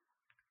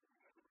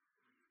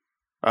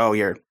 Oh,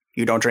 you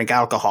don't drink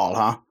alcohol,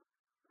 huh?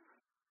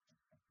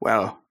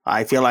 Well,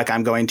 I feel like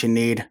I'm going to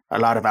need a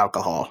lot of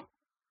alcohol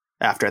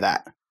after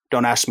that.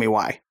 Don't ask me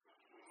why.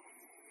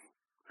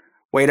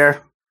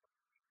 Waiter,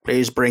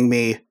 please bring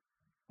me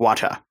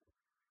water.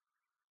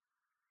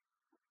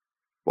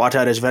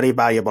 Water is very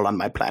valuable on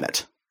my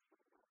planet.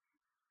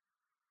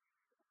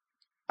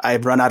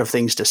 I've run out of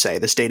things to say.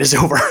 This date is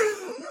over.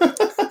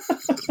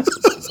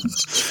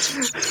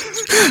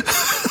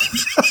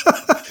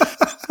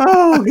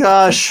 Oh,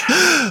 gosh.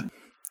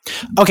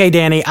 Okay,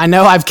 Danny, I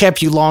know I've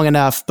kept you long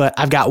enough, but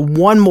I've got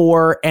one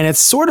more, and it's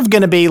sort of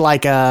going to be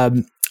like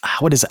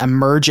what is it,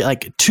 emergent,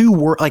 like two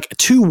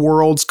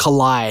worlds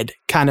collide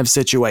kind of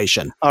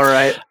situation. All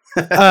right.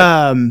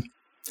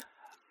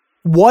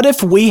 What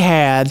if we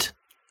had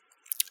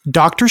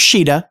Dr.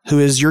 Sheeta, who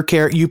is your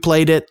character? You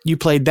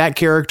played that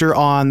character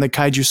on the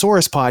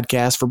Kaijusaurus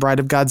podcast for Bride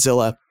of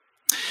Godzilla.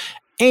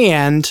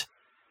 And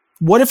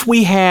what if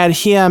we had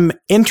him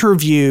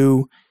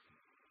interview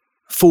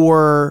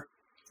for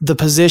the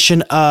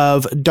position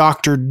of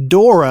Dr.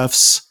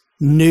 Dorff's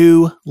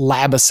new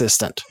lab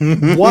assistant?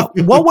 What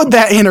would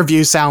that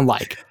interview sound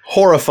like?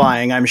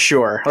 Horrifying, I'm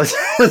sure.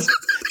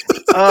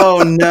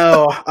 Oh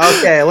no.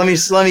 Okay, let me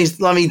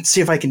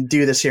see if I can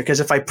do this here, because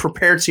if I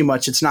prepare too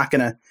much, it's not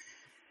gonna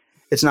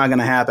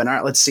happen. All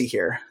right, let's see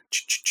here.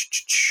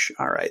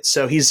 All right,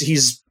 so he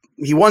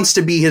wants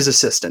to be his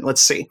assistant.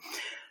 Let's see.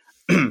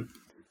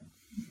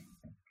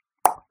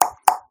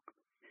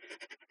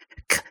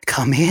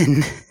 Come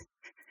in.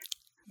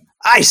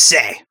 I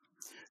say,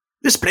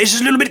 this place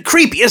is a little bit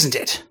creepy, isn't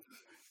it?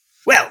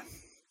 Well,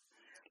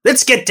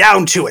 let's get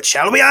down to it,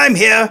 shall we? I'm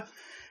here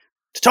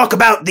to talk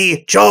about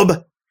the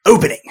job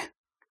opening.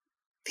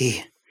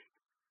 The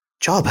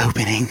job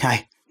opening?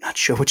 I'm not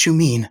sure what you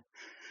mean.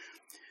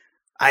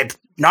 I'm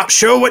not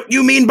sure what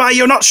you mean by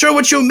you're not sure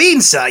what you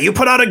mean, sir. You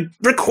put out a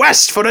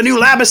request for a new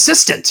lab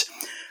assistant.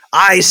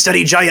 I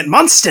study giant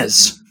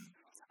monsters.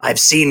 I've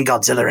seen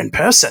Godzilla in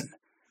person.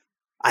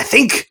 I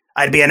think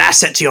I'd be an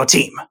asset to your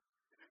team.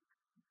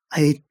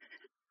 I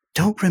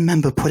don't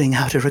remember putting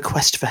out a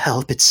request for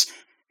help. It's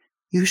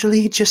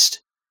usually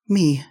just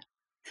me,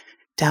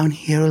 down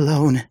here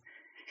alone,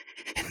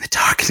 in the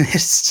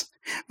darkness,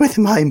 with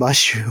my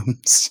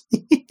mushrooms.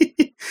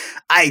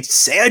 I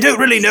say, I don't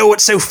really know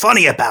what's so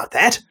funny about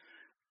that.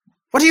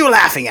 What are you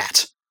laughing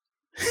at?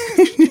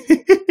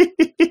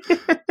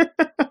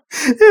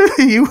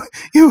 You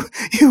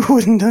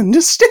wouldn't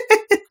understand.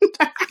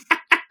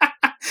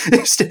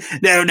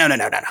 No.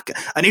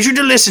 I need you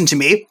to listen to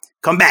me.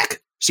 Come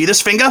back. See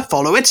this finger?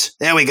 Follow it.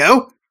 There we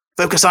go.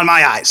 Focus on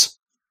my eyes.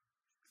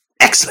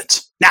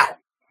 Excellent. Now,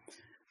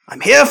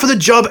 I'm here for the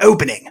job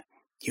opening.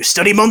 You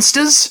study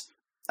monsters?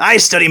 I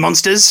study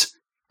monsters.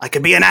 I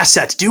could be an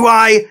asset. Do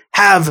I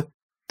have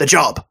the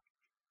job?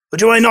 Or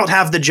do I not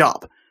have the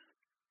job?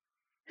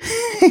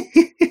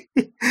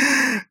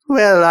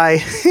 Well, I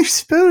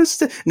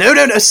suppose... No,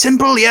 a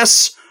simple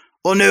yes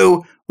or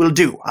no will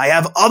do. I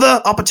have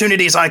other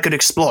opportunities I could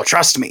explore,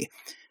 trust me.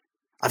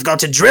 I've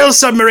got a drill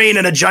submarine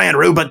and a giant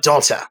robot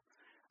daughter.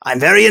 I'm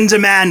very in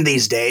demand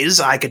these days.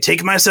 I could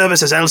take my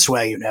services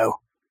elsewhere, you know.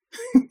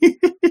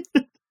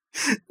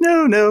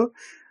 No.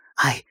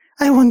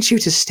 I want you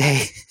to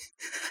stay.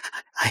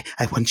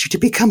 I want you to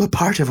become a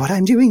part of what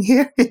I'm doing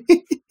here.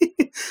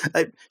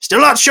 I'm still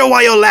not sure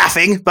why you're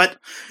laughing, but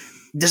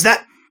does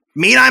that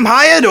mean I'm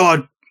hired,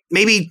 or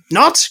maybe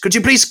not? Could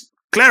you please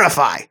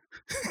clarify?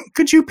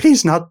 Could you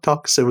please not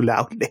talk so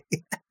loudly?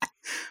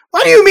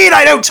 What do you mean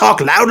I don't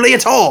talk loudly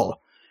at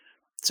all?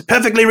 It's a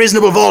perfectly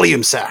reasonable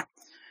volume, sir.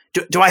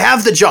 Do I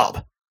have the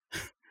job?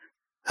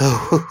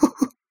 Oh,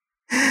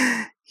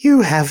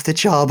 you have the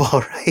job,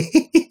 all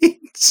right.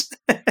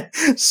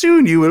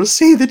 Soon you will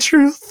see the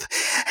truth,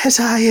 as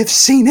I have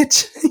seen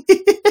it.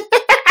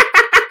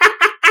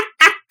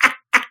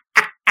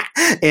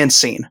 And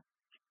scene.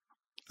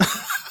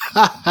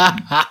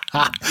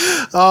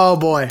 Oh,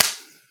 boy.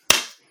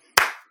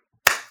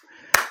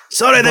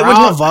 Sorry, that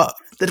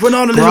went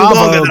on a little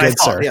longer than I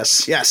thought. Sir.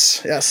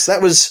 Yes.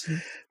 That was...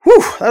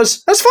 Whew, that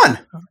was fun.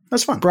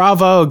 That's fun.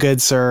 Bravo,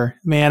 good sir.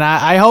 Man,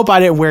 I hope I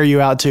didn't wear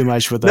you out too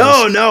much with this.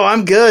 No,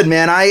 I'm good,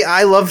 man.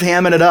 I love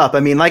hamming it up. I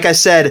mean, like I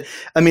said,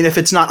 if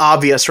it's not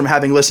obvious from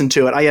having listened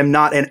to it, I am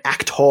not an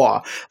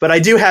actor, but I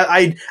do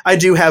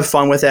have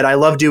fun with it. I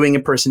love doing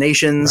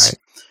impersonations. Right.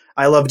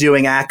 I love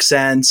doing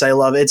accents. I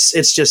love it's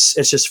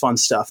just fun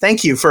stuff.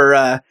 Thank you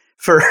for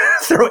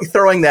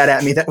throwing that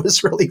at me. That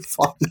was really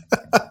fun.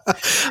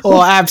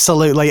 Well,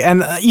 absolutely.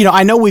 And,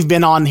 I know we've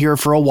been on here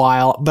for a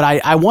while, but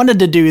I wanted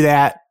to do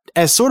that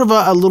as sort of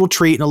a little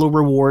treat and a little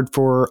reward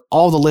for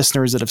all the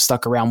listeners that have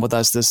stuck around with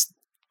us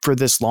for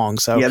this long.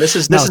 So yeah, this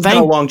has been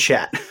a long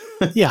chat.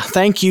 Yeah.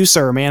 Thank you,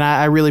 sir, man.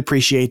 I really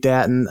appreciate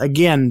that. And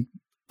again,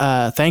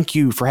 thank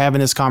you for having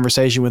this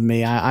conversation with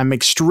me. I'm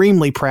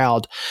extremely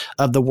proud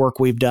of the work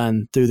we've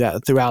done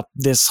throughout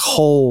this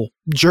whole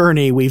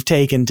journey we've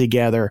taken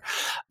together.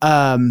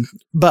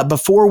 But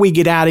before we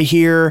get out of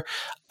here,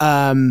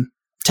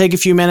 take a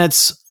few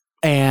minutes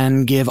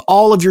and give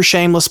all of your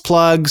shameless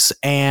plugs.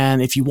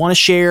 And if you want to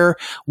share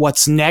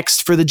what's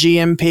next for the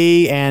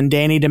GMP and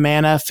Danny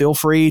DiManna, feel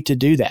free to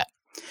do that.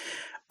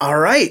 All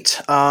right.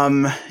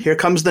 Here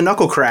comes the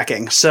knuckle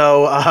cracking.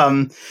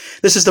 So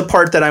this is the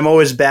part that I'm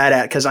always bad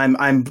at because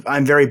I'm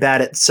very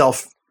bad at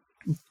self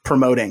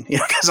promoting.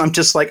 Because I'm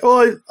just like,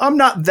 oh, I'm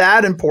not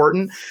that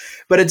important,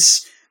 but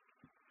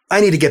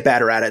I need to get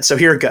better at it. So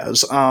here it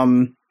goes.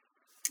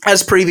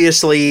 As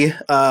previously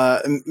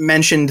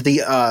mentioned,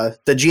 the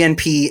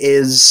GNP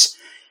is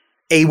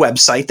a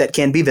website that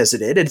can be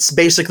visited. It's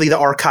basically the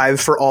archive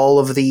for all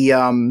of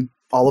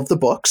the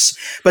books,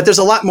 but there's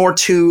a lot more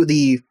to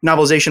the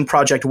Novelization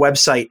Project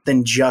website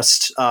than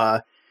just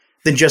the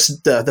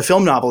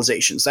film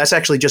novelizations. That's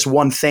actually just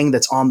one thing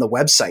that's on the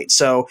website.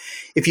 So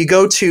if you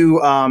go to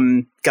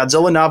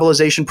Godzilla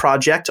Novelization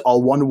Project,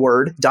 all one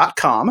word,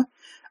 .com,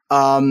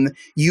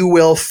 you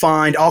will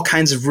find all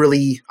kinds of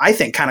really, I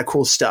think, kind of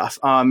cool stuff.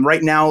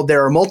 Right now,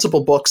 there are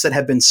multiple books that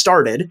have been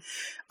started.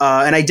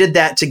 And I did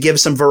that to give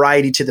some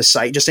variety to the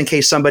site, just in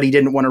case somebody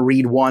didn't want to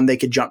read one, they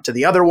could jump to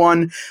the other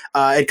one.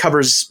 It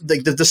covers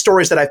the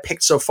stories that I've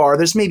picked so far.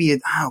 There's maybe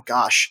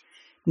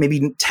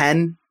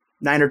 9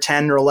 or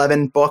 10 or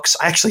 11 books.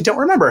 I actually don't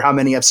remember how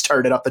many I've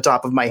started off the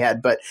top of my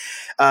head, but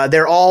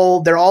they're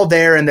all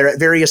there, and they're at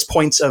various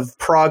points of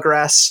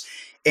progress.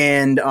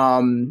 And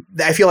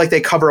I feel like they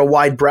cover a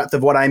wide breadth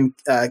of what I'm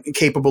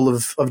capable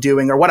of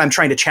doing, or what I'm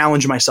trying to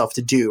challenge myself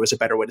to do, is a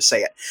better way to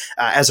say it,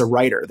 as a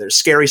writer. There's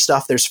scary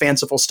stuff, there's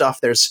fanciful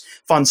stuff, there's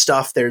fun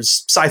stuff,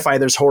 there's sci-fi,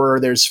 there's horror,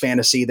 there's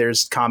fantasy,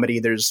 there's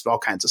comedy, there's all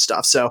kinds of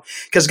stuff. So,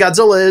 because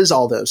Godzilla is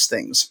all those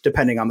things,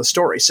 depending on the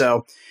story.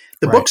 So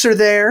the books are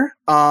there.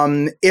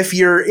 If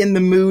you're in the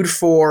mood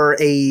for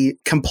a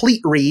complete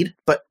read,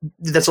 but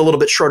that's a little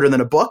bit shorter than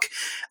a book,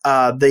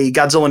 the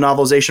Godzilla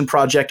Novelization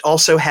Project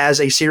also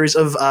has a series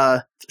of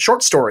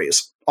short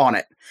stories on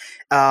it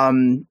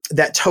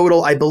that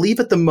total, I believe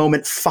at the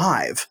moment,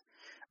 5.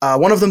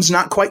 One of them's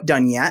not quite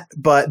done yet,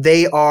 but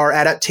they are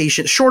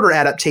shorter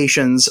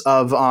adaptations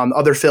of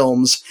other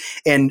films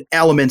and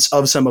elements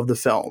of some of the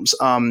films.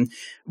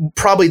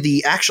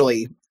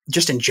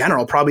 Just in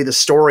general, probably the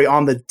story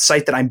on the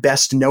site that I'm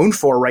best known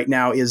for right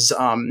now is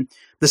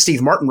the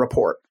Steve Martin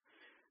Report,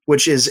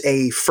 which is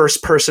a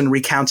first-person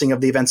recounting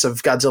of the events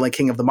of Godzilla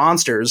King of the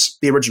Monsters,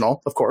 the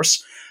original, of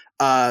course,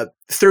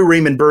 through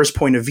Raymond Burr's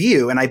point of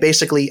view. And I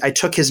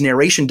took his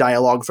narration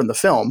dialogue from the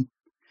film,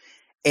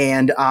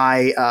 and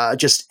I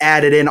just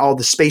added in all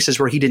the spaces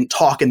where he didn't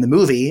talk in the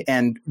movie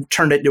and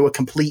turned it into a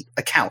complete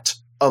account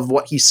of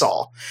what he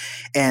saw,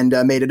 and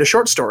made it a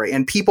short story.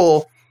 And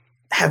people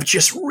have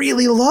just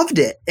really loved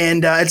it.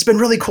 And it's been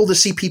really cool to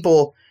see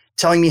people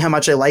telling me how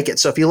much I like it.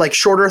 So if you like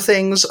shorter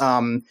things,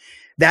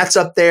 that's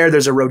up there.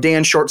 There's a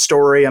Rodan short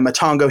story, a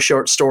Matango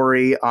short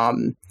story,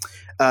 all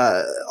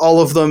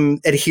of them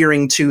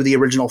adhering to the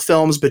original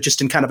films, but just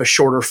in kind of a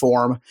shorter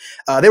form.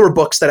 They were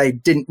books that I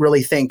didn't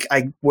really think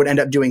I would end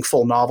up doing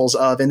full novels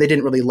of, and they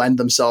didn't really lend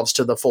themselves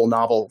to the full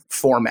novel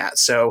format.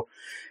 So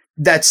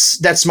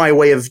that's my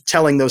way of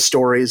telling those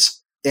stories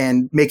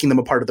and making them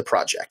a part of the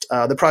project.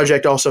 The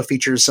project also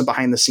features some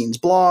behind-the-scenes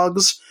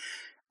blogs,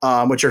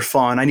 which are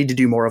fun. I need to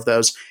do more of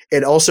those.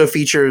 It also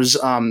features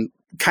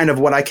kind of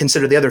what I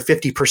consider the other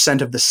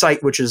 50% of the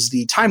site, which is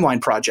the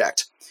timeline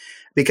project.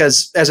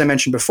 Because, as I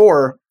mentioned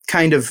before,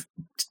 kind of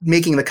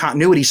making the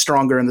continuity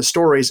stronger in the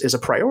stories is a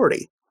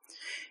priority.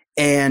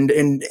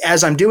 And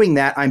as I'm doing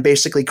that, I'm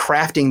basically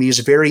crafting these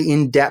very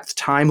in-depth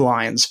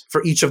timelines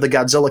for each of the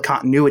Godzilla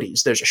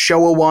continuities. There's a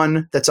Showa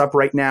one that's up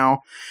right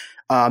now.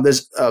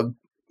 There's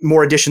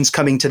more additions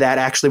coming to that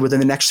actually within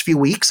the next few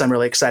weeks. I'm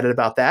really excited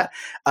about that.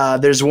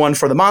 There's one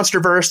for the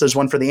MonsterVerse. There's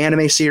one for the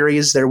anime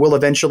series. There will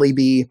eventually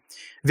be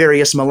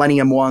various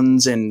Millennium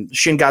ones, and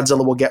Shin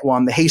Godzilla will get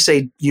one. The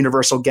Heisei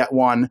universe will get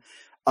one.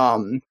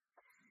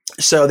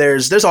 So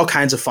there's all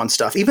kinds of fun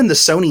stuff. Even the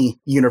Sony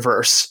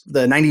universe,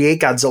 the 98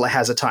 Godzilla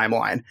has a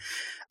timeline.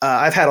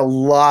 I've had a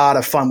lot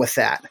of fun with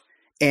that.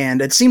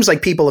 And it seems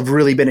like people have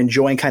really been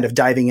enjoying kind of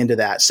diving into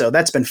that. So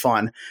that's been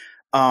fun.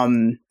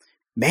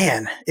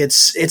 Man,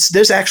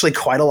 there's actually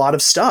quite a lot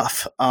of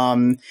stuff.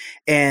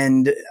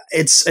 And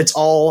it's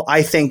all,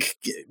 I think,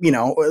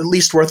 at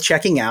least worth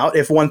checking out.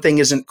 If one thing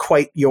isn't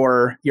quite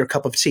your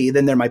cup of tea,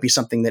 then there might be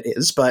something that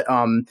is. But,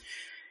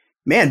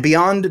 man,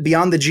 beyond the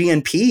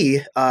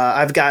GNP,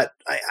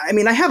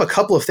 I have a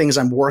couple of things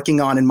I'm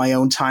working on in my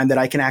own time that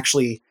I can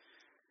actually,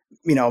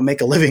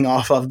 make a living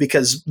off of,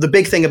 because the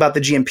big thing about the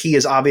GNP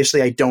is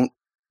obviously I don't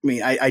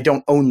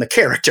own the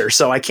character,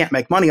 so I can't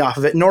make money off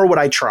of it, nor would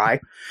I try.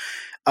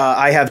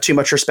 I have too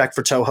much respect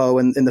for Toho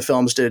and the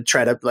films to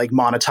try to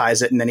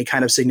monetize it in any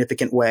kind of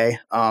significant way.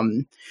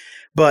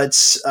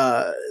 But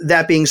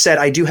that being said,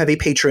 I do have a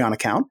Patreon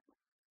account.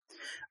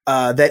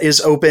 That is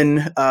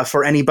open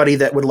for anybody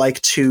that would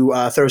like to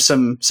throw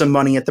some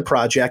money at the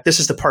project. This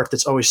is the part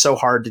that's always so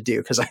hard to do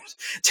because I'm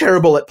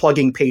terrible at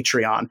plugging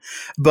Patreon.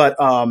 But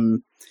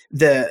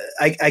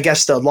I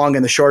guess the long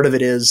and the short of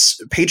it is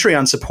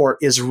Patreon support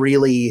is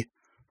really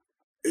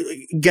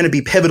going to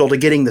be pivotal to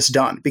getting this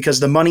done,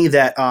 because the money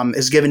that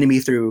is given to me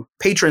through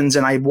patrons,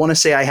 and I want to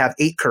say I have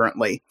 8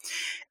 currently,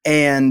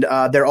 and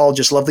they're all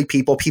just lovely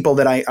people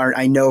that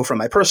I know from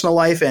my personal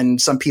life, and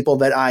some people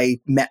that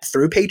I met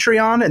through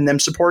Patreon and them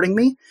supporting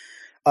me.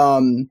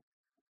 And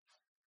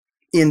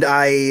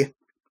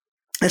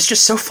it's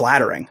just so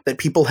flattering that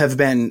people have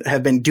been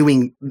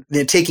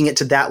taking it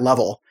to that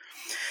level.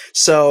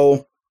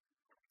 So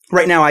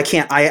right now I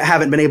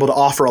haven't been able to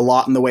offer a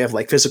lot in the way of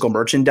physical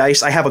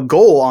merchandise. I have a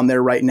goal on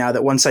there right now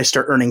that once I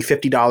start earning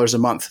 $50 a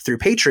month through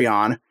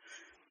Patreon,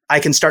 I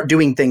can start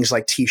doing things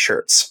like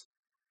t-shirts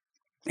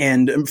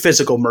and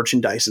physical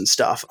merchandise and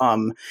stuff.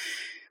 And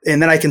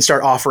then I can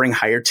start offering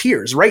higher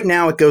tiers. Right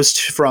now it goes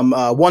from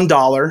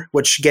 $1,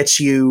 which gets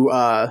you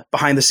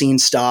behind the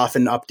scenes stuff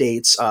and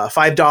updates,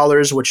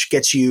 $5, which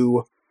gets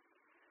you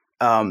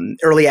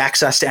early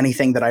access to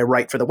anything that I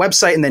write for the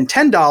website. And then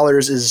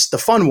 $10 is the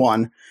fun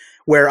one,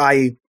 where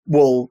I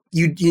will,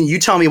 you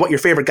tell me what your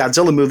favorite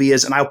Godzilla movie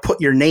is, and I'll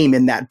put your name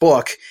in that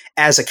book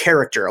as a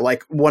character,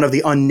 like one of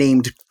the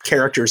unnamed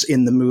characters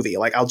in the movie.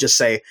 I'll just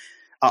say,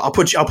 I'll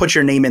put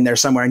your name in there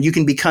somewhere, and you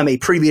can become a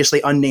previously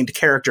unnamed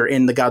character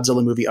in the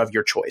Godzilla movie of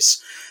your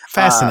choice.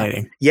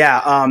 Fascinating.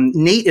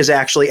 Nate is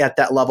actually at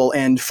that level,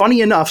 and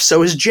funny enough,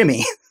 so is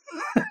Jimmy,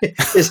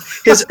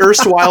 his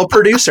erstwhile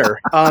producer.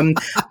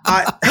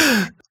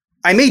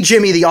 I made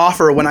Jimmy the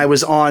offer when I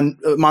was on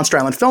Monster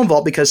Island Film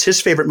Vault because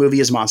his favorite movie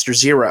is Monster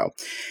Zero.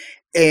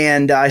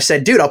 And I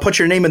said, dude, I'll put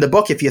your name in the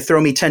book if you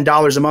throw me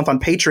 $10 a month on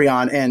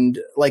Patreon. And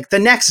the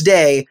next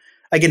day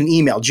I get an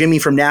email. Jimmy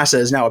from NASA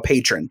is now a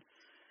patron.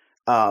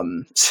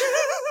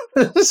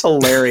 It's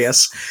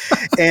hilarious.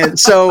 And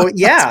so,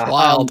 yeah,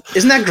 wild.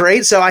 Isn't that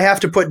great? So I have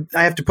to put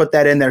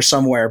that in there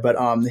somewhere, but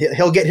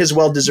he'll get his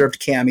well-deserved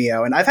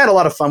cameo. And I've had a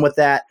lot of fun with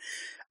that.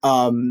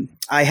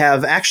 I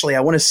have actually,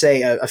 I want to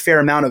say a fair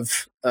amount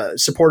of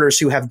supporters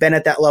who have been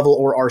at that level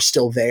or are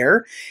still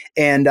there.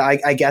 And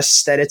I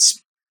guess that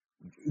it's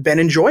been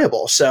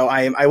enjoyable. So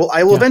I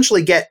will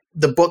eventually get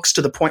the books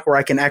to the point where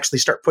I can actually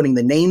start putting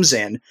the names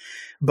in.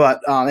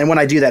 But, and when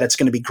I do that, it's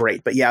going to be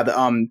great. But yeah, the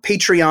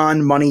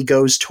Patreon money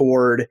goes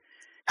toward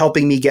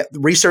helping me get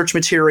research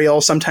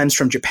material, sometimes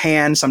from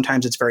Japan.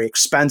 Sometimes it's very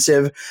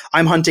expensive.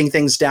 I'm hunting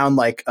things down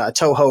like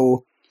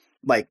Toho,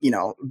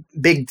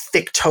 big,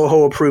 thick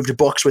Toho approved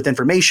books with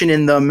information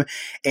in them,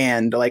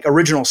 and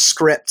original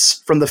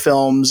scripts from the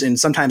films, and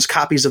sometimes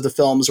copies of the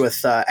films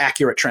with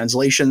accurate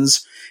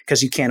translations,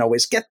 because you can't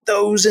always get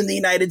those in the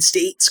United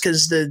States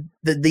because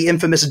the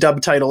infamous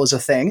dub title is a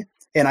thing,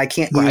 and I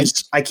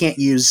can't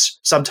use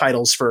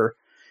subtitles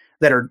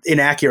that are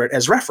inaccurate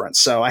as reference.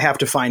 So I have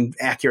to find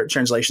accurate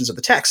translations of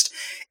the text.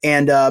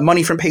 And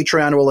money from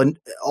Patreon will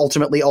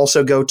ultimately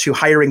also go to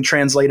hiring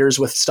translators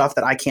with stuff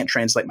that I can't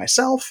translate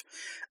myself.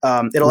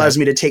 It allows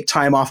me to take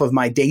time off of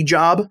my day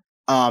job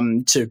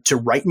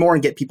to write more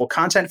and get people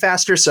content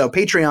faster. So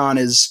Patreon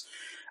is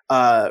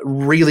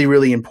really,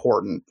 really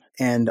important.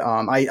 And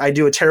I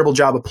do a terrible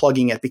job of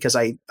plugging it because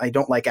I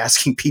don't like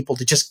asking people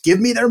to just give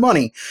me their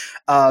money.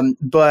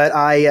 But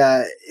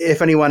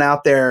if anyone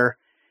out there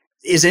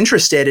is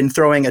interested in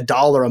throwing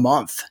 $1 a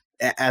month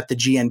at the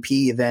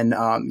GNP, then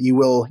you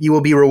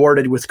will be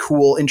rewarded with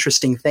cool,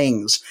 interesting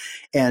things.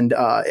 And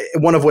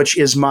one of which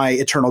is my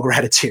eternal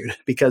gratitude,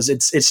 because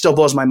it still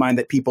blows my mind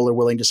that people are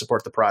willing to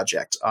support the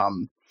project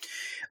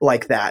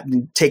like that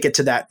and take it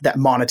to that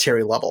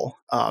monetary level.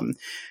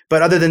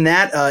 But other than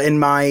that, in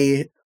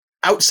my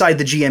outside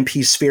the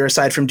GMP sphere,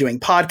 aside from doing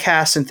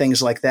podcasts and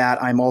things like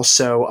that, I'm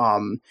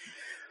also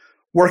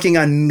working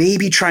on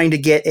maybe trying to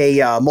get a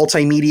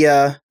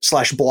multimedia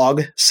 /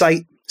 blog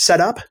site set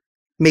up.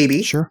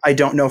 Maybe. Sure. I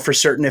don't know for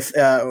certain if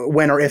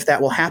when or if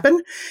that will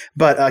happen,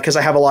 but because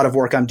I have a lot of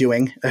work I'm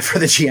doing for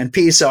the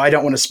GNP, so I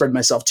don't want to spread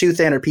myself too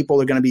thin, or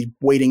people are going to be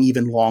waiting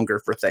even longer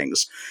for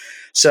things.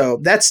 So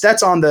that's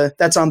on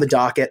the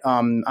docket.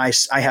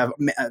 I have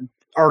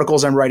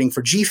articles I'm writing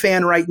for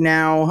GFan right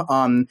now.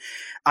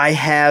 I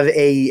have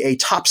a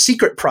top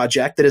secret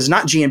project that is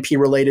not GMP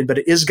related, but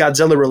it is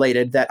Godzilla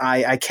related that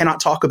I cannot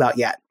talk about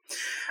yet.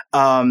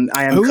 It's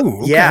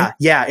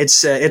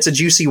a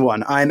juicy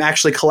one. I'm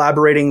actually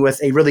collaborating with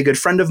a really good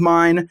friend of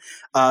mine,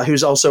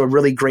 who's also a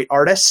really great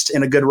artist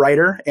and a good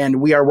writer.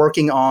 And we are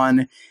working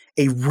on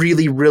a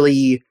really,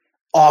 really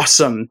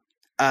awesome,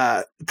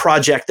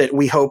 project that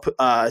we hope,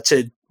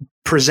 to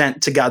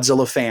present to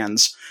Godzilla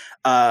fans,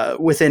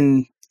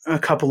 within a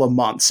couple of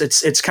months.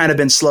 It's kind of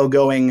been slow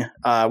going,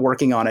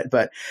 working on it,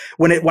 but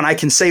when I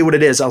can say what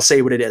it is, I'll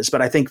say what it is,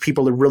 but I think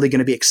people are really going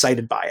to be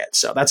excited by it.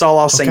 So that's all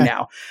I'll say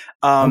now.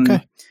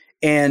 Okay.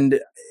 And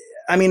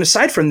I mean,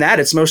 aside from that,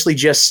 it's mostly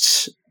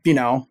just,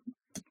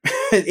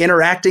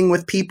 interacting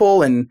with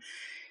people and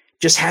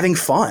just having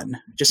fun.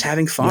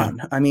 Yeah.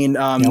 I mean,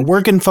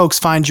 where can folks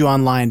find you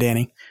online,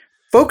 Danny?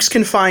 Folks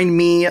can find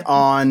me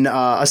on,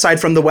 aside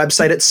from the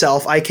website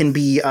itself, I can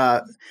be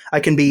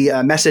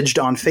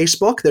messaged on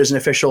Facebook. There's an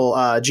official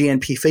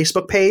GNP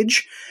Facebook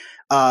page.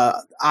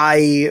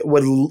 I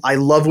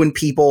love when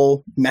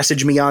people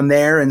message me on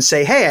there and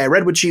say, "Hey, I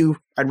read what you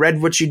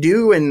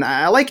do and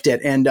I liked it."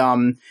 And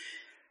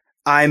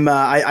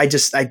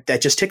that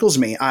just tickles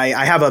me.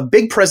 I have a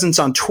big presence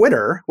on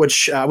Twitter,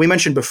 which we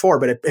mentioned before,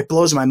 but it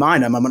blows my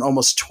mind. I'm on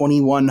almost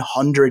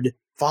 2,100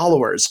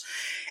 followers.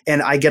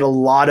 And I get a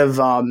lot of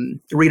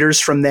readers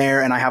from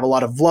there, and I have a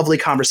lot of lovely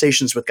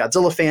conversations with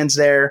Godzilla fans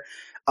there.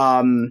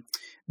 The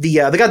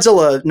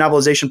Godzilla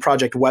Novelization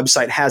Project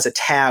website has a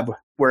tab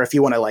where if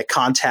you want to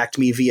contact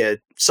me via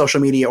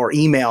social media or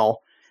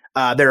email,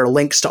 there are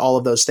links to all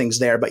of those things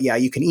there. But yeah,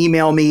 you can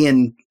email me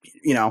and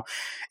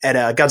at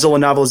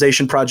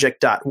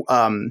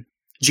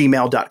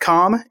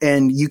GodzillaNovelization.project.gmail.com,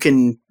 and you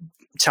can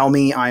tell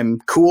me I'm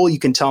cool. You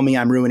can tell me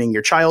I'm ruining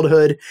your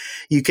childhood.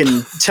 You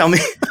can tell me.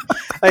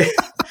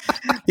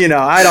 You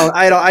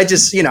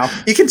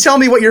can tell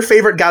me what your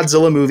favorite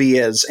Godzilla movie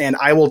is, and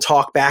I will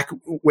talk back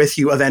with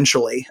you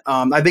eventually.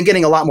 I've been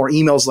getting a lot more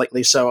emails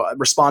lately, so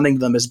responding to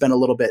them has been a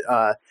little bit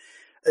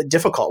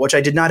difficult, which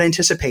I did not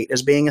anticipate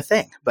as being a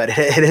thing, but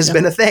it has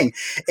been a thing.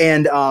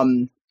 And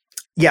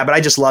but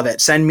I just love it.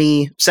 Send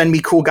me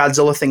cool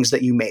Godzilla things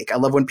that you make. I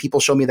love when people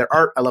show me their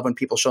art. I love when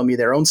people show me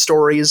their own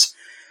stories.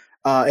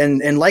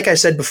 And like I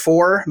said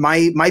before,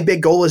 my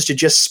big goal is to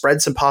just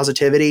spread some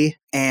positivity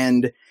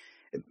and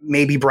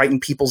maybe brighten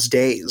people's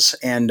days.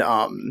 And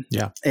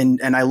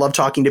and I love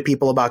talking to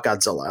people about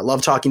Godzilla. I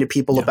love talking to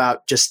people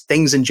about just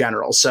things in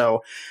general.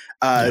 So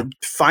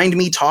find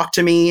me, talk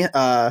to me,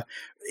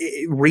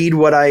 read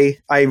what I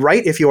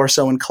write if you are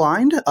so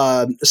inclined.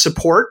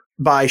 Support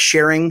by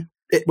sharing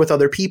it with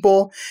other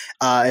people.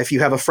 If you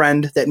have a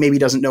friend that maybe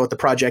doesn't know what the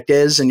project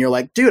is and you're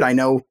like, dude, I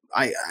know,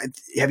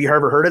 have you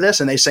ever heard of this?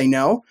 And they say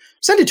no,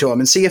 send it to them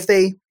and see if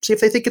they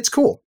think it's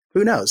cool.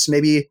 Who knows?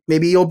 Maybe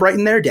you'll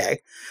brighten their day.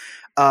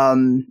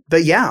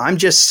 But yeah, I'm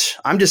just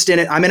in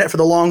it. I'm in it for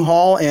the long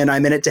haul, and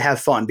I'm in it to have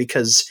fun,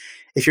 because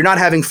if you're not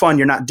having fun,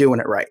 you're not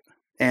doing it right.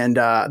 And,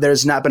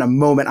 there's not been a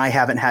moment I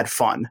haven't had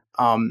fun.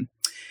 I'm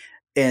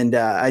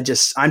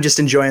just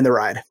enjoying the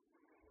ride.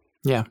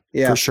 Yeah.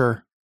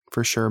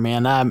 For sure,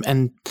 man.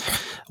 And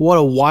what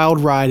a wild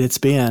ride it's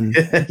been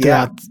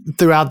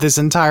throughout this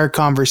entire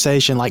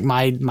conversation. Like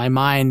my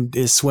mind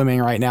is swimming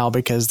right now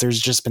because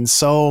there's just been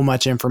so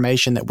much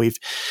information that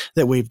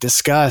we've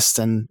discussed.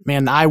 And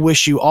man, I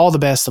wish you all the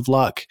best of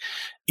luck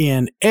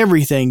in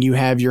everything you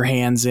have your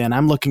hands in.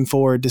 I'm looking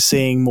forward to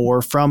seeing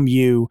more from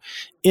you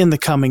in the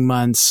coming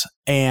months.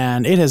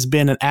 And it has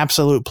been an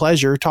absolute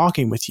pleasure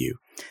talking with you.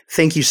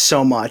 Thank you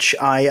so much.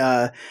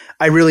 I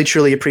really,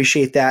 truly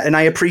appreciate that. And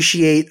I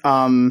appreciate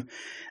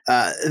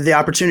the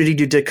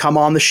opportunity to come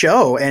on the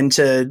show and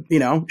to,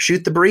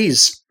 shoot the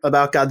breeze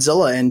about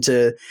Godzilla and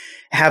to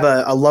have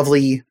a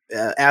lovely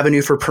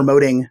avenue for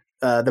promoting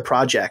the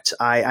project.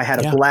 I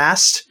had a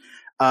blast.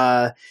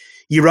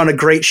 You run a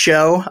great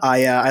show.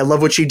 I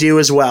love what you do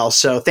as well.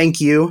 So thank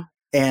you.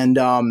 And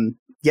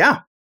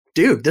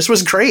dude, this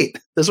was great.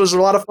 This was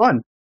a lot of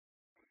fun.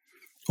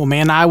 Well,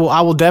 man, I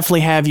will definitely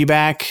have you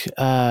back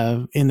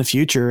in the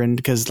future, and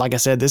because, like I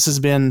said, this has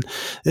been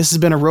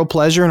a real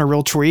pleasure and a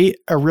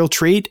real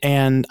treat,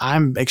 and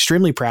I'm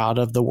extremely proud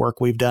of the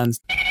work we've done.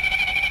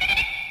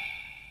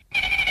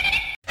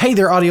 Hey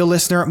there, audio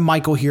listener,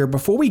 Michael here.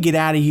 Before we get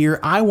out of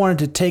here, I wanted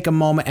to take a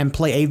moment and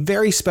play a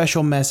very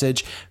special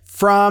message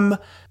from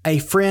a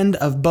friend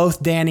of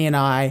both Danny and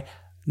I,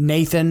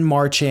 Nathan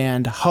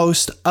Marchand,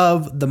 host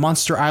of the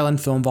Monster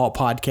Island Film Vault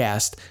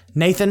podcast.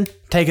 Nathan,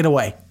 take it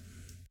away.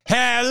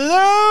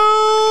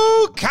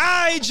 Hello,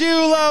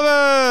 Kaiju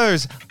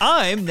lovers!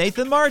 I'm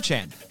Nathan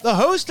Marchand, the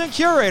host and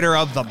curator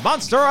of the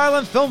Monster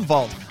Island Film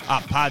Vault,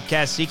 a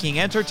podcast seeking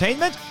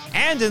entertainment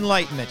and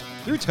enlightenment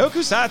through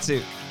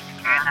tokusatsu.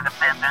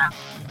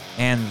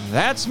 And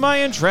that's my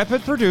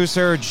intrepid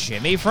producer,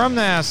 Jimmy from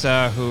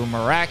NASA, who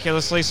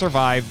miraculously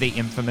survived the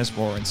infamous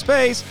war in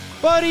space,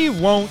 but he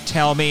won't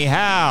tell me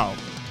how.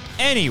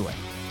 Anyway,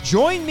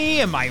 join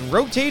me and my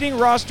rotating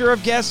roster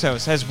of guest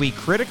hosts as we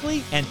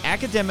critically and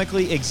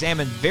academically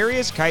examine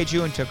various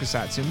kaiju and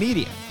tokusatsu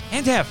media,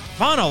 and have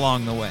fun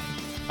along the way.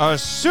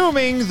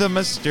 Assuming the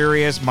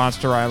mysterious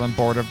Monster Island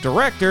Board of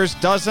Directors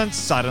doesn't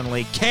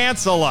suddenly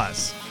cancel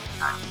us.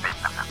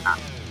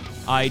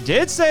 I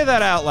did say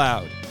that out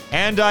loud,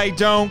 and I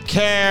don't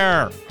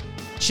care.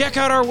 Check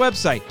out our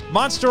website,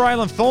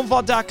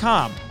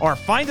 monsterislandfilmvault.com, or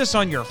find us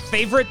on your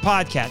favorite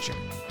podcatcher.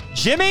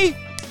 Jimmy,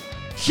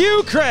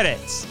 cue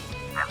credits.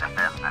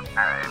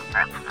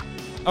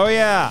 Oh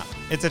yeah,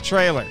 it's a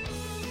trailer.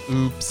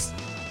 Oops.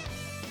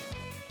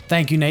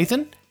 Thank you,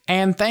 Nathan.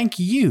 And thank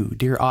you,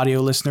 dear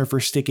audio listener, for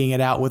sticking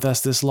it out with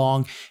us this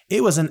long.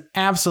 It was an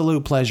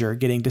absolute pleasure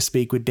getting to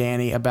speak with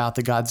Danny about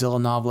the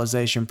Godzilla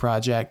novelization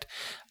project.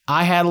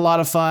 I had a lot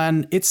of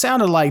fun. It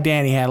sounded like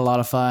Danny had a lot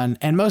of fun.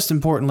 And most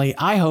importantly,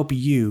 I hope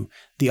you,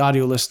 the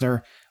audio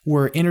listener,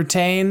 were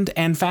entertained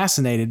and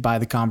fascinated by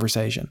the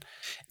conversation.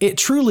 It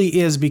truly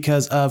is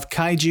because of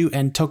kaiju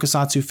and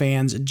tokusatsu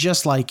fans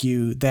just like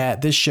you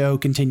that this show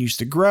continues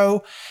to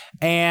grow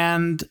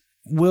and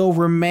will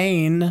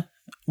remain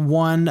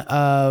one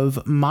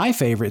of my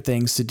favorite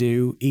things to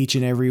do each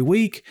and every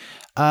week.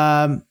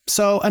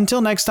 So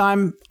until next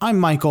time, I'm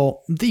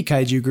Michael, the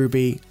Kaiju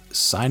Groupie,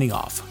 signing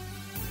off.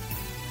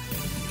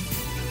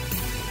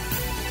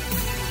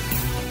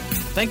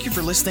 Thank you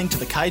for listening to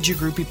the Kaiju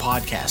Groupie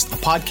Podcast, a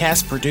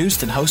podcast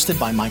produced and hosted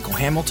by Michael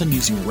Hamilton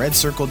using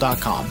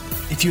redcircle.com.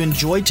 If you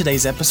enjoyed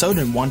today's episode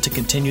and want to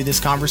continue this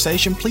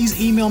conversation,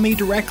 please email me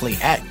directly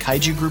at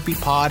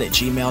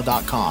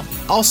kaijugroupiepod@gmail.com.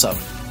 Also,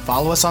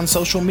 follow us on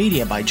social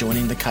media by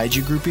joining the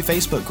Kaiju Groupie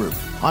Facebook group,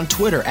 on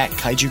Twitter at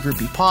Kaiju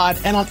Groupie Pod,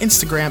 and on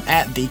Instagram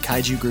at The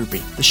Kaiju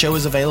Groupie. The show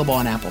is available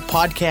on Apple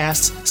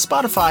Podcasts,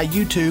 Spotify,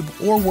 YouTube,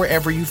 or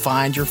wherever you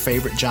find your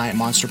favorite giant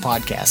monster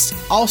podcasts.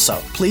 Also,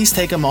 please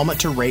take a moment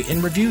to rate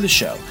and review the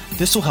show.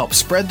 This will help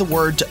spread the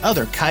word to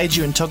other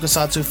kaiju and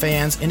tokusatsu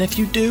fans, and if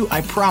you do,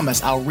 I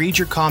promise I'll read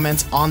your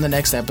comments on the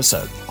next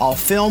episode. All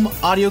film,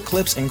 audio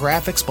clips, and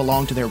graphics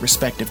belong to their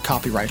respective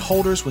copyright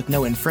holders with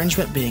no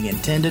infringement being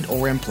intended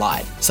or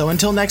implied. So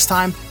until next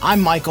time, I'm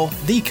Michael,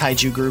 the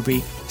Kaiju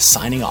Groupie,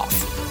 signing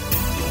off.